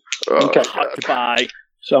 Oh, Okay. God. Tucked by.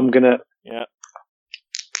 So I'm gonna. Yeah.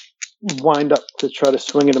 wind up to try to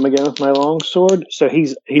swing at him again with my long sword. So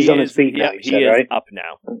he's on his feet now. He is right? up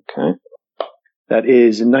now. Okay. That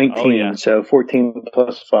is 19. Oh, yeah. So 14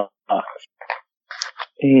 plus 5.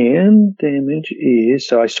 And damage is,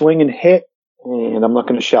 so I swing and hit, and I'm not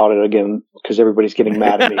going to shout it again because everybody's getting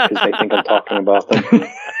mad at me because they think I'm talking about them.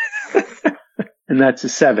 And that's a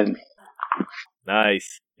 7.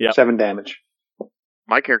 Nice. Yep. 7 damage.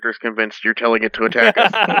 My character's convinced you're telling it to attack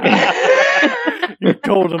us. You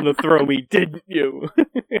told him to throw me, didn't you?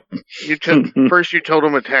 First you told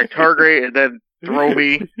him attack Targray, and then throw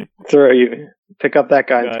me. Throw you. Pick up that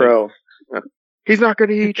guy and throw. He's not going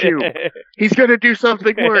to eat you. He's going to do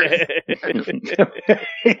something worse.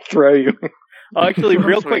 Throw you. Oh, actually,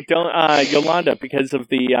 real quick, don't Yolanda, because of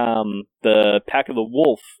the pack of the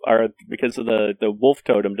wolf, or because of the wolf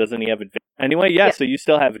totem, doesn't he have advantage? Anyway, yeah, so you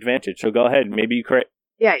still have advantage. So go ahead. Maybe you crit.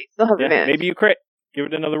 Yeah, you still have advantage. Maybe you crit. Give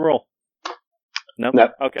it another roll. No.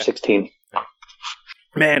 Okay. 16.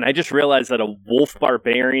 Man, I just realized that a wolf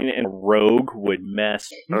barbarian and a rogue would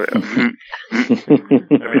mess. Oh yeah. That'd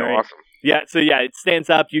be awesome. Yeah, so yeah, it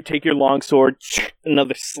stands up, you take your longsword,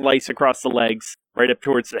 another slice across the legs, right up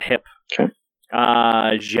towards the hip. Okay.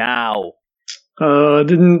 Zhao.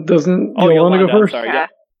 Doesn't Yolanda go first? Sorry, yeah.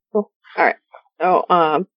 Cool. Alright. So,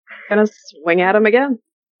 gonna swing at him again.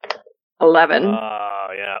 11.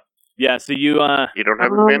 Oh, yeah. Yeah, so you You don't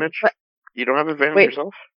have advantage? You don't have advantage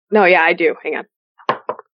yourself? No, yeah, I do. Hang on.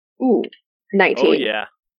 Ooh, 19. Oh, yeah.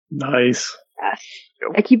 Nice. Yes.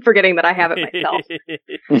 I keep forgetting that I have it myself.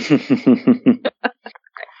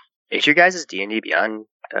 Is your guys' D&D Beyond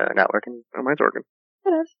not working? Oh, mine's working.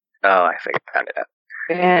 It is. Oh, I found it out.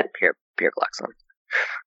 And Pure Glockson.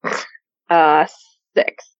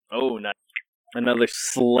 6. Oh, nice. Another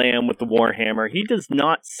slam with the Warhammer. He does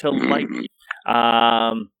not so like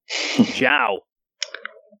Zhao.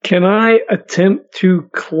 Can I attempt to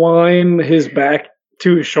climb his back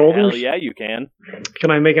to his shoulders? Hell yeah, you can. Can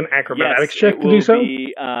I make an acrobatics Yes, check it to will do so?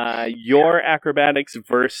 be your acrobatics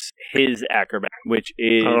versus his acrobatics, which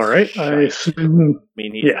is... All right. I assume. I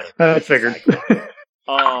mean, Yeah, I figured.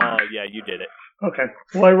 Oh, yeah, you did it. Okay.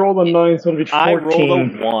 Well, I rolled a 9, so it'll be 14. I rolled a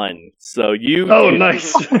 1, so you... Oh,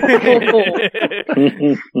 nice.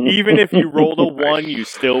 Even if you rolled a 1, you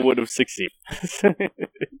still would have succeeded.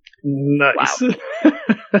 Nice. Wow.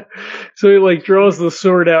 So he draws the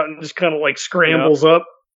sword out and just kind of scrambles up,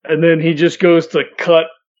 and then he just goes to cut,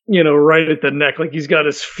 right at the neck. He's got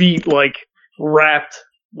his feet wrapped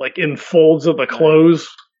in folds of the clothes.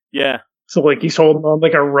 Yeah. So he's holding on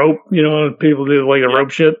a rope, people do a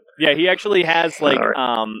rope shit. Yeah, he actually has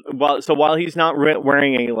while he's not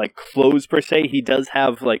wearing any clothes per se, he does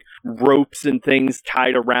have ropes and things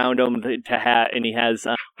tied around him and he has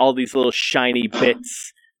all these little shiny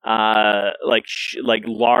bits,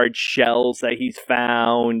 large shells that he's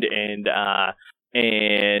found and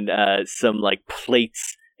some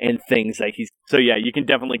plates and things that he's. So yeah, you can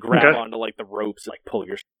definitely grab onto the ropes and pull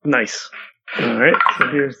your. Nice. All right, so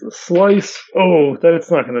here's the slice. Oh,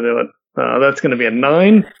 that's not going to do it. That's going to be a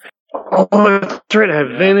 9. Oh, that's right. I have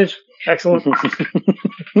advantage. Excellent.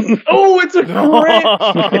 Oh, it's a crit!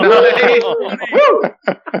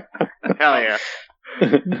 Hell yeah.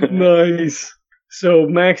 Nice. So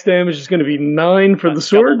max damage is going to be 9 for the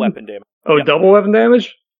sword. Double weapon damage. Oh, double weapon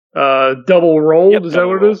damage? Double rolled, is that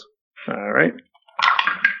what it is? All right.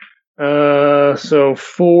 So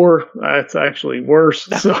 4, that's actually worse.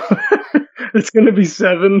 So it's going to be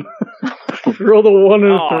 7. Roll the 1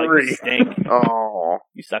 and a 3. You stink. Oh.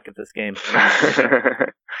 You suck at this game.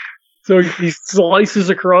 So he slices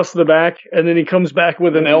across the back, and then he comes back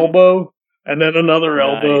with an elbow, and then another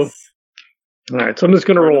elbow. All right, so I'm just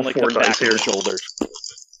going to roll 4 dice here. Shoulders.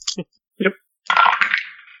 Yep.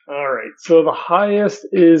 All right, so the highest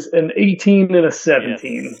is an 18 and a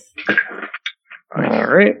 17. Yes. All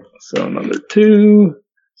right, so another 2.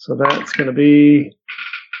 So that's going to be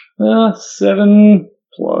 7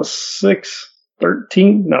 plus 6.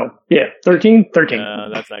 13? No. Yeah, 13? 13. No,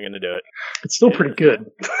 that's not going to do it. It's still pretty good.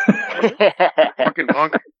 Fucking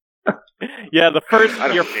punk. Yeah,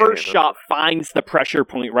 your first shot finds the pressure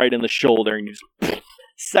point right in the shoulder, and you just,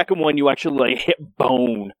 second one you actually hit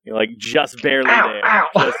bone. You're just barely there. Ow.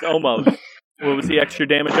 Just almost. What was the extra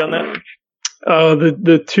damage on that?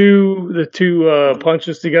 The two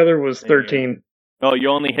punches together was 13. Oh, you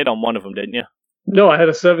only hit on one of them, didn't you? No, I had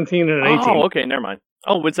a 17 and an 18. Oh, okay, never mind.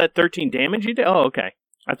 Oh, was that 13 damage you did? Oh, okay.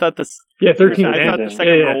 I thought this. Yeah, 13 damage. I thought the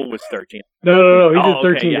second roll was 13. No. He did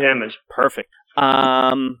 13 damage. Perfect.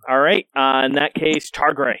 All right. In that case,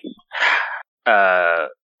 Targray. I'm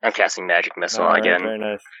casting Magic Missile again. Very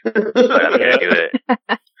nice. But I'm gonna do it.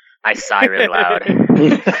 I sigh really loud.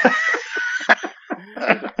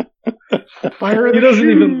 He doesn't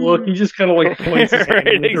even look. He just kind of like points his hand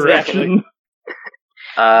in the direction.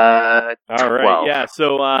 All right, 12. yeah.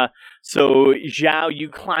 So Zhao, you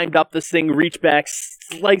climbed up this thing, reach back,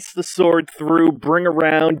 slice the sword through, bring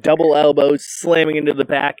around, double elbows, slamming into the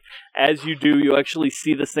back. As you do, you actually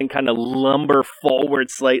see this thing kind of lumber forward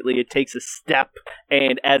slightly. It takes a step,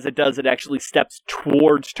 and as it does, it actually steps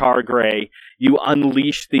towards Targray. You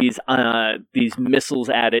unleash these missiles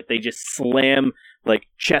at it. They just slam like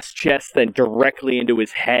chest, then directly into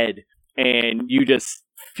his head, and you just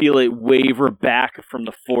feel it waver back from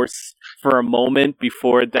the force for a moment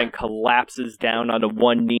before it then collapses down onto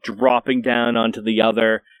one knee, dropping down onto the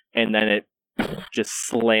other, and then it just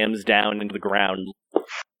slams down into the ground.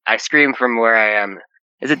 I scream from where I am.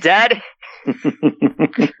 Is it dead?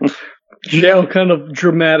 Zhao kind of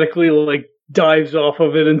dramatically like dives off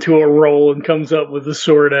of it into a roll and comes up with the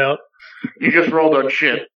sword out. You just rolled on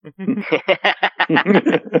shit.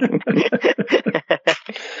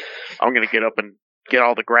 I'm gonna get up and get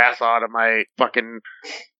all the grass out of my fucking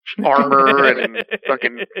armor and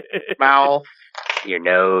fucking mouth. Your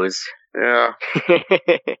nose. Yeah.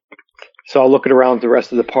 So I'll look it around the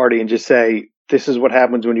rest of the party and just say, "This is what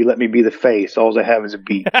happens when you let me be the face. All I have is a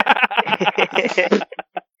beat."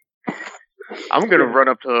 I'm gonna run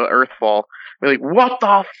up to Earthfall and be like, "What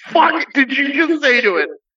the fuck did you just say to it?"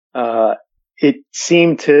 It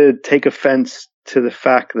seemed to take offense to the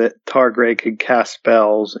fact that Targray could cast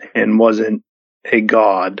spells and wasn't a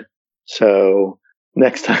god. So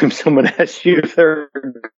next time someone asks you if they're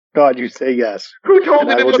a god, you say yes. Who told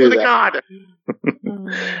And it I will wasn't do a that. god?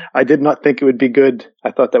 I did not think it would be good.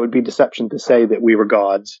 I thought that would be deception to say that we were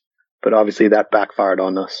gods, but obviously that backfired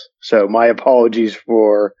on us. So my apologies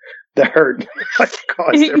for the hurt I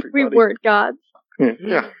caused everybody. We weren't gods.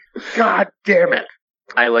 Yeah. God damn it.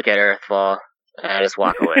 I look at Earthfall and I just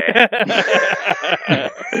walk away.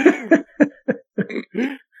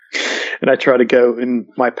 And I try to go in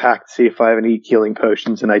my pack to see if I have any healing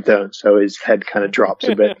potions, and I don't. So his head kind of drops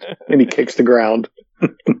a bit, and he kicks the ground.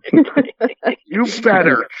 You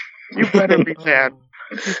better. You better be sad.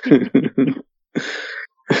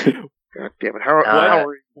 God damn it. How are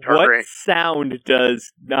you, What Targray? sound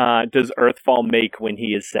does Earthfall make when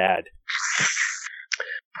he is sad?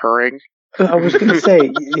 Purring. I was gonna say,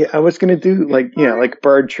 I was gonna do like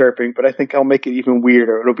bird chirping, but I think I'll make it even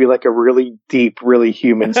weirder. It'll be like a really deep, really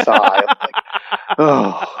human sigh. Like,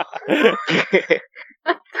 oh.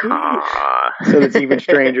 So it's even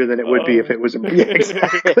stranger than it would be if it was a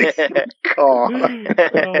exactly. Alright,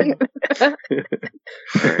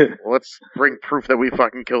 well, let's bring proof that we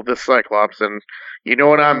fucking killed this Cyclops, and you know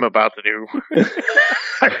what I'm about to do.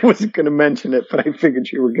 I wasn't gonna mention it, but I figured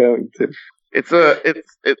you were going to. It's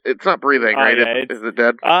not breathing, right? Yeah, Is it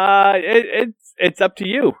dead? It's up to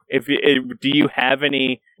you. Do you have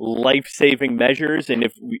any life-saving measures, and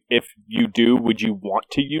if you do, would you want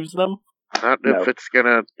to use them? Not if it's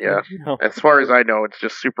gonna. Yeah. No. As far as I know, it's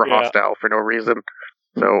just super Yeah. hostile for no reason.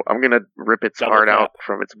 So I'm gonna rip its Double heart tap. out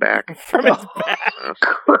from its back. From its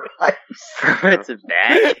back. It's a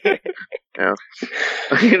bag. Yeah.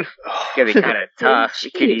 It's gonna be kind of tough.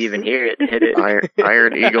 You couldn't even hear it hit it.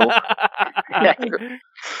 Iron Eagle.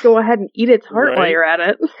 Go ahead and eat its heart while Right. you're at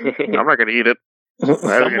it. I'm not gonna eat it. Someone's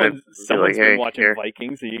like, been hey, watching here.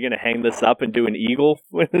 Vikings. Are you going to hang this up and do an eagle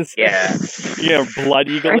with this? Yeah. Blood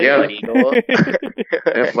eagle. Yeah. Blood eagle.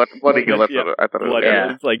 Yeah, blood eagle. That's Yeah. what I thought it was. Blood Yeah.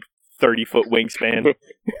 eagle. It's like 30-foot wingspan.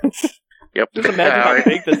 Yep. Just imagine how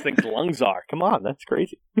big this thing's lungs are. Come on, that's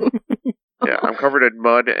crazy. Yeah, I'm covered in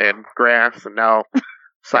mud and grass, and now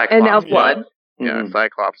Cyclops. And now blood. Yeah,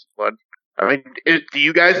 Cyclops blood. I mean, do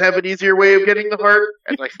you guys have an easier way of getting the heart?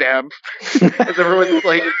 As I stab, as everyone's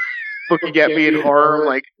like looking at me in horror, I'm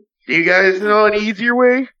like, do you guys know an easier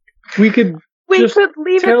way? We could We Just could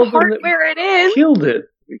leave tell its them heart that- where it is. killed it.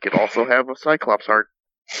 We could also have a Cyclops heart.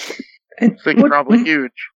 And This thing's what- probably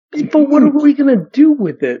huge. But what are we gonna do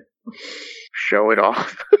with it? Show it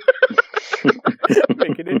off.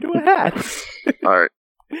 Make it into a hat. All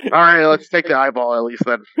right. Let's take the eyeball at least.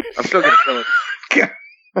 Then I'm still gonna kill it.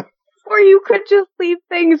 Or you could just leave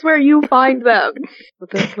things where you find them. But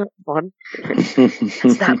that's not fun.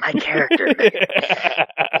 It's not my character.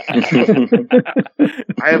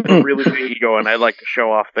 I have a really big ego, and I like to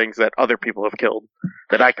show off things that other people have killed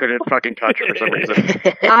that I couldn't fucking touch for some reason.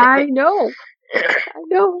 I know.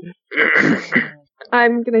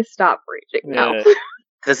 I'm gonna stop raging now. Yeah.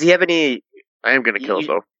 Does he have any? I am gonna kill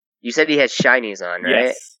so. You said he has shinies on, right?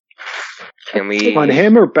 Yes. Can we? On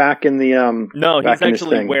him or back in the No, back he's in his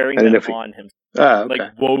actually thing? wearing I didn't them know if he- on him, Oh, okay.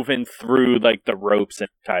 like woven through like the ropes and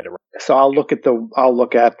tied around. So I'll look at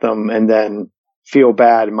them and then feel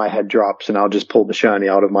bad and my head drops, and I'll just pull the shiny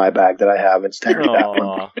out of my bag that I have and stand that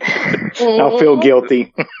one. I'll feel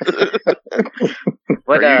guilty.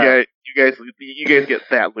 What, you guys get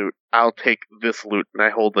that loot. I'll take this loot, and I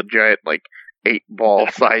hold the giant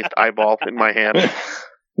 8-ball-sized eyeball in my hand.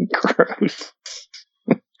 Gross.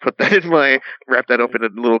 Put that wrap that up in a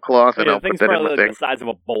little cloth, and I'll put that in my thing. The size of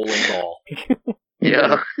a bowling ball.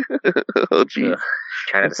 Yeah. Oh, jeez.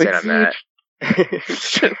 Trying to sit on that.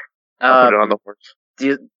 I'll put it on the horse.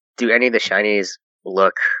 Do any of the shinies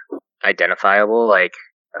look identifiable? Like,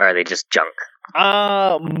 or are they just junk?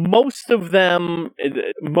 Most of them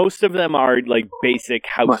are basic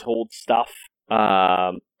household stuff.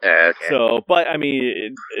 Okay. So, but I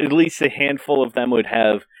mean, at least a handful of them would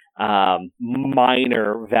have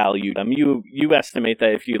minor value. I mean, you estimate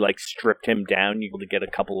that if you stripped him down, you could get a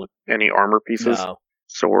couple of any armor pieces,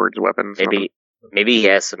 swords, weapons. Maybe he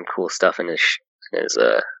has some cool stuff in his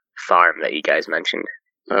farm that you guys mentioned.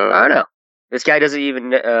 I don't know. This guy doesn't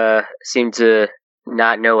even seem to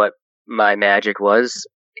not know what my magic was.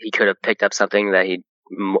 He could have picked up something that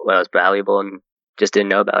was valuable and just didn't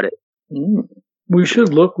know about it. We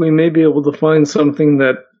should look. We may be able to find something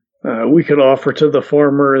that we could offer to the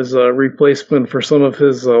farmer as a replacement for some of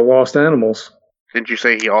his lost animals. Didn't you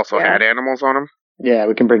say he also had animals on him? Yeah,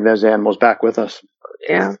 we can bring those animals back with us.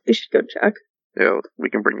 Yeah, we should go check. Yeah, we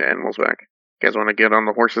can bring the animals back. You guys want to get on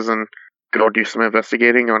the horses and go do some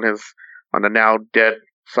investigating on the now dead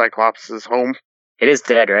Cyclops' home? It is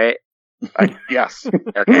dead, right? Yes.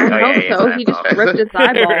 Okay. I hope so. He just ripped his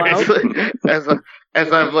eyeball out.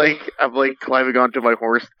 As I'm climbing onto my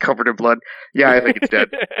horse covered in blood. Yeah, I think it's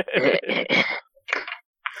dead.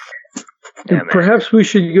 Perhaps we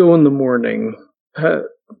should go in the morning. How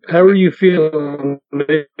are you feeling?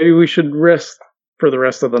 Maybe we should rest for the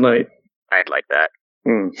rest of the night. I'd like that.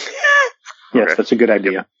 Yes, that's a good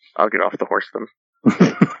idea. I'll get off the horse then.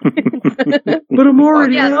 But I'm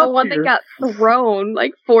already the one that got thrown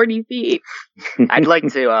 40 feet. I'd like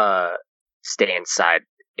to stay inside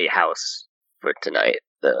a house for tonight,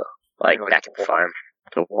 though. Back at the farm.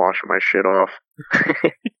 To wash my shit off.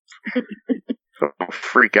 So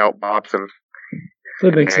freak out Bobson.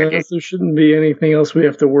 That makes sense. There shouldn't be anything else we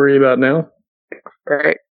have to worry about now.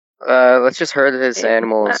 Right. Let's just herd his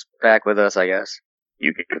animals back with us, I guess.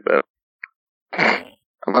 You can do that.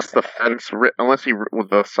 Unless the fence, with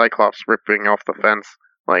the Cyclops ripping off the fence,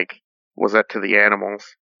 was that to the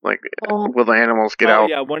animals? Will the animals get out?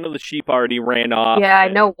 Yeah, one of the sheep already ran off. Yeah, I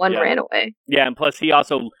know one ran away. Yeah, and plus he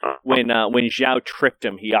also, when Zhao tripped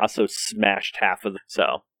him, he also smashed half of them,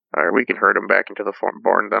 so. Alright, we can herd him back into the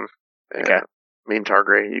barn then. Okay. Me and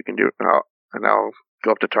Targray, you can do it. And I'll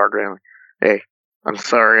go up to Targray and, hey, I'm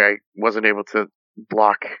sorry I wasn't able to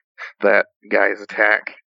block that guy's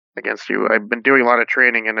attack against you. I've been doing a lot of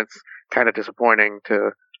training, and it's kind of disappointing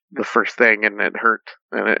to the first thing, and it hurt,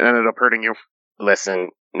 and it ended up hurting you. Listen,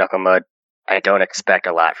 Knucklemud, I don't expect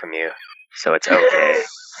a lot from you, so it's okay.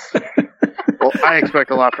 Well, I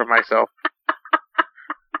expect a lot from myself.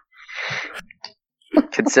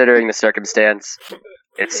 Considering the circumstance,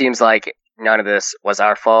 it seems like none of this was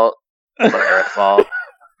our fault, but Earth's fault.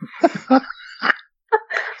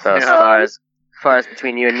 So as far as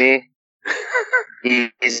between you and me,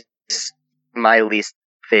 he's my least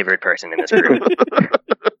favorite person in this group.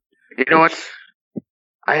 You know what?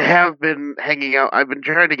 I have been hanging out. I've been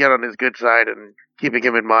trying to get on his good side and keeping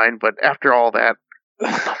him in mind, but after all that,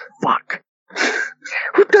 what the fuck?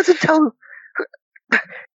 Who doesn't tell?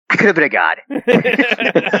 I could have been a god.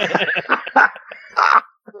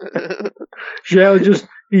 Zhao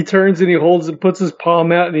he turns and he holds and puts his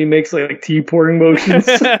palm out and he makes tea pouring motions.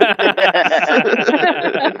 Is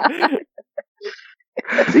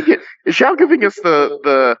Zhao giving us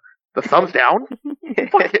the thumbs down?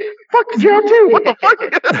 Fuck Zhao too. What the fuck?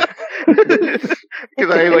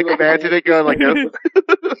 Because I imagine it going like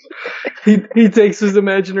this. He takes his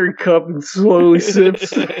imaginary cup and slowly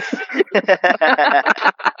sips.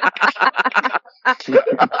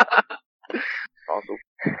 Awesome.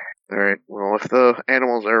 Alright, well, if the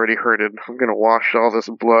animal's already herded, I'm gonna wash all this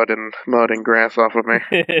blood and mud and grass off of me.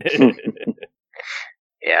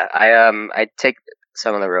 Yeah, I take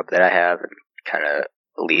some of the rope that I have and kind of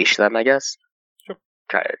leash them, I guess. Sure.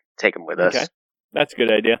 Try to take them with us. Okay, that's a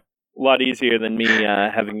good idea. A lot easier than me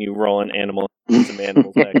having you roll some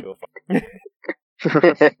animals back to a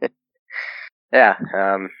farm. Yeah,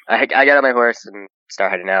 I got on my horse and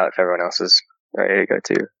start heading out if everyone else is ready to go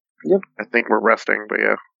too. Yep. I think we're resting, but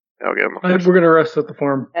yeah. I'll get on the horse. We're going to rest at the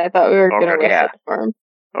farm. I thought we were going to rest at the farm.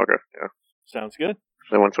 Okay, yeah. Sounds good.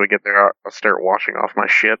 So once we get there, I'll start washing off my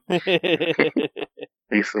shit. At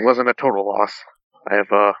least it wasn't a total loss. I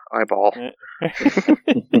have a eyeball, which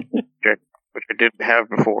I didn't have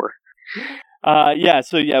before.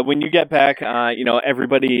 When you get back,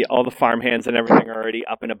 everybody, all the farmhands and everything are already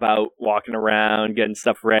up and about, walking around, getting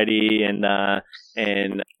stuff ready, and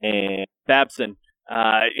Babson,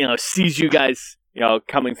 sees you guys,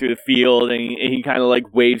 coming through the field, and he kind of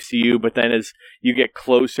like waves to you, but then as you get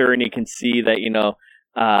closer and he can see that,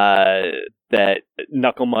 that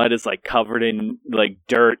Knuckle Mud is like covered in like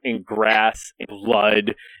dirt and grass and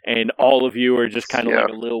blood, and all of you are just kind of like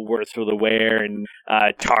a little worse for the wear, and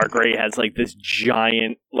Targray has like this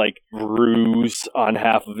giant like bruise on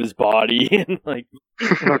half of his body, and like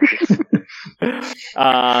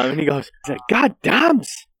and he goes, "God damn,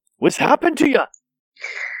 what's happened to you?"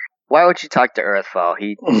 Why don't you talk to Earthfall?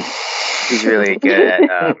 He's really good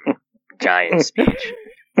at giant speech.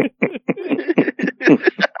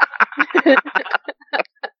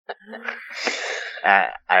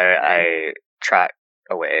 I trot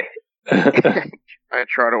away. I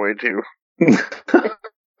trot away too.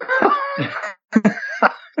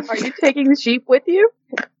 Are you taking the sheep with you?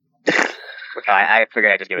 I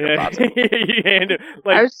figured I'd just give it to Bob.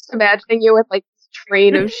 I was just imagining you with like this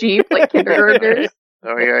train of sheep, like kindergartners.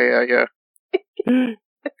 Oh yeah.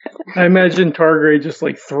 I imagine Targray just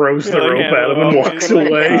like throws the rope at him and walks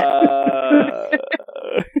away.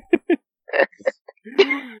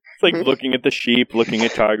 It's like looking at the sheep, looking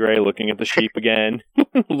at Targray, looking at the sheep again.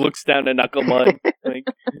 Looks down at Knuckle Mud. Like,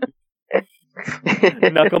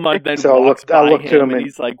 Knuckle Mud then walks by him, and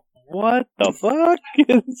he's like, "What the fuck?"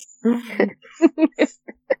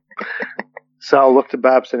 So I'll look to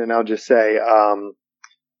Babson and I'll just say,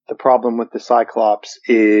 the problem with the Cyclops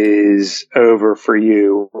is over for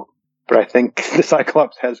you, but I think the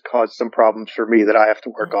Cyclops has caused some problems for me that I have to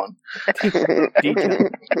work on.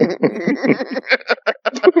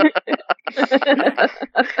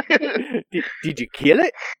 Did you kill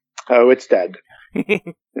it? Oh, it's dead.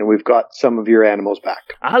 And we've got some of your animals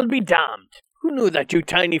back. I'll be damned. Who knew that you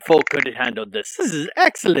tiny folk could have handled this? This is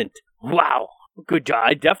excellent. Wow. Good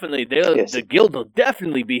job. The guild will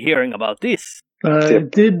definitely be hearing about this. I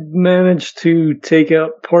did manage to take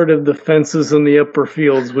out part of the fences in the upper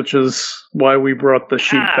fields, which is why we brought the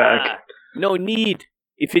sheep back. No need.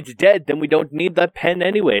 If it's dead, then we don't need that pen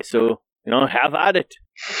anyway, so, have at it.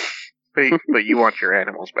 But you want your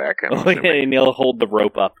animals back. And he'll hold the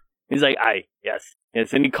rope up. He's like, aye, yes.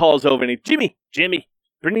 Yes, and he calls over and Jimmy,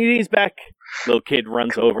 bring these back. Little kid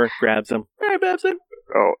runs over, grabs him. Hey, Babson.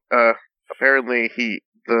 Oh, apparently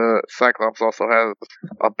the Cyclops also has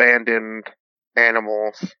abandoned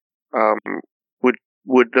animals.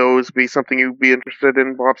 Would those be something you'd be interested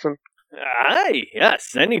in, Bobson? Aye,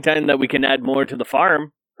 yes. Anytime that we can add more to the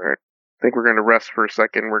farm. All right. I think we're going to rest for a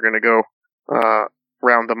second. We're going to go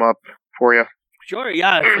round them up for you. Sure,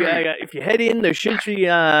 yeah. If you head in, there should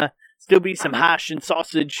still be some hash and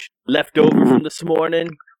sausage left over from this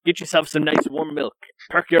morning. Get yourself some nice warm milk.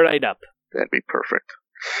 Perk you right up. That'd be perfect.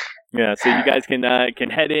 Yeah, so you guys can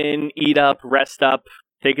head in, eat up, rest up,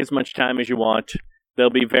 take as much time as you want. They'll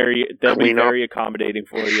be very accommodating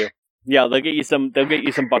for you. Yeah, they'll get you some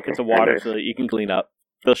buckets of water so that you can clean up.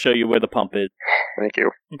 They'll show you where the pump is. Thank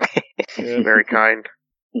you. Very kind.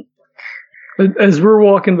 As we're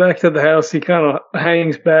walking back to the house, he kind of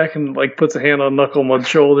hangs back and like puts a hand on Knuckle Mud's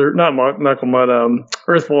shoulder. Not Knuckle Mud,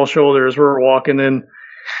 Earthfall's shoulder as we're walking in.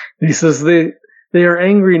 He says they are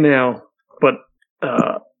angry now, but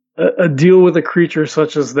a deal with a creature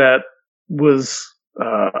such as that was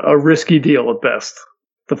a risky deal at best.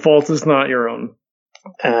 The fault is not your own.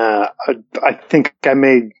 I think I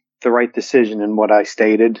made the right decision in what I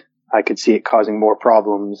stated. I could see it causing more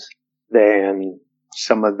problems than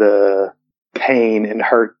some of the pain and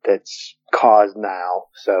hurt that's caused now.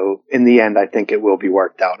 So in the end, I think it will be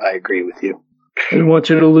worked out. I agree with you. I don't want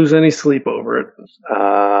you to lose any sleep over it.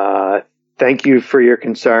 Thank you for your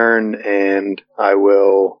concern, and I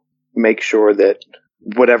will make sure that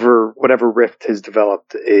whatever rift has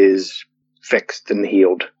developed is fixed and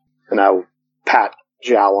healed. And I'll pat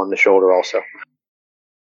Zhao on the shoulder also.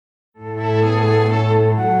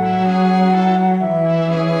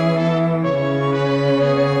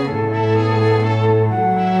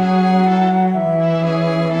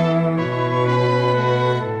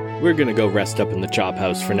 We're gonna go rest up in the chop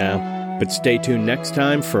house for now, but stay tuned next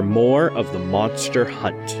time for more of the Monster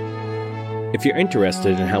Hunt. If you're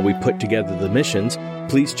interested in how we put together the missions,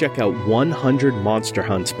 please check out 100 Monster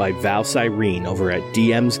Hunts by Val Cyrene over at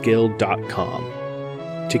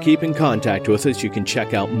dmsguild.com. To keep in contact with us, you can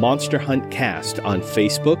check out Monster Hunt Cast on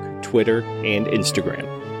Facebook, Twitter, and Instagram.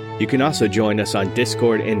 You can also join us on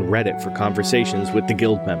Discord and Reddit for conversations with the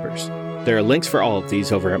guild members. There are links for all of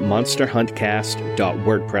these over at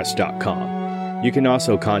monsterhuntcast.wordpress.com. You can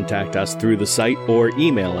also contact us through the site or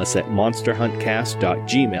email us at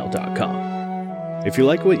monsterhuntcast.gmail.com. If you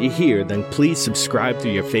like what you hear, then please subscribe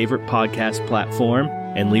through your favorite podcast platform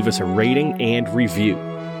and leave us a rating and review.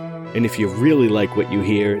 And if you really like what you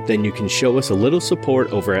hear, then you can show us a little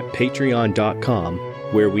support over at patreon.com,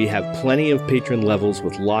 where we have plenty of patron levels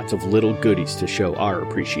with lots of little goodies to show our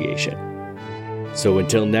appreciation. So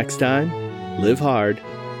until next time, live hard,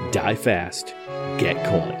 die fast, get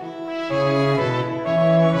coin.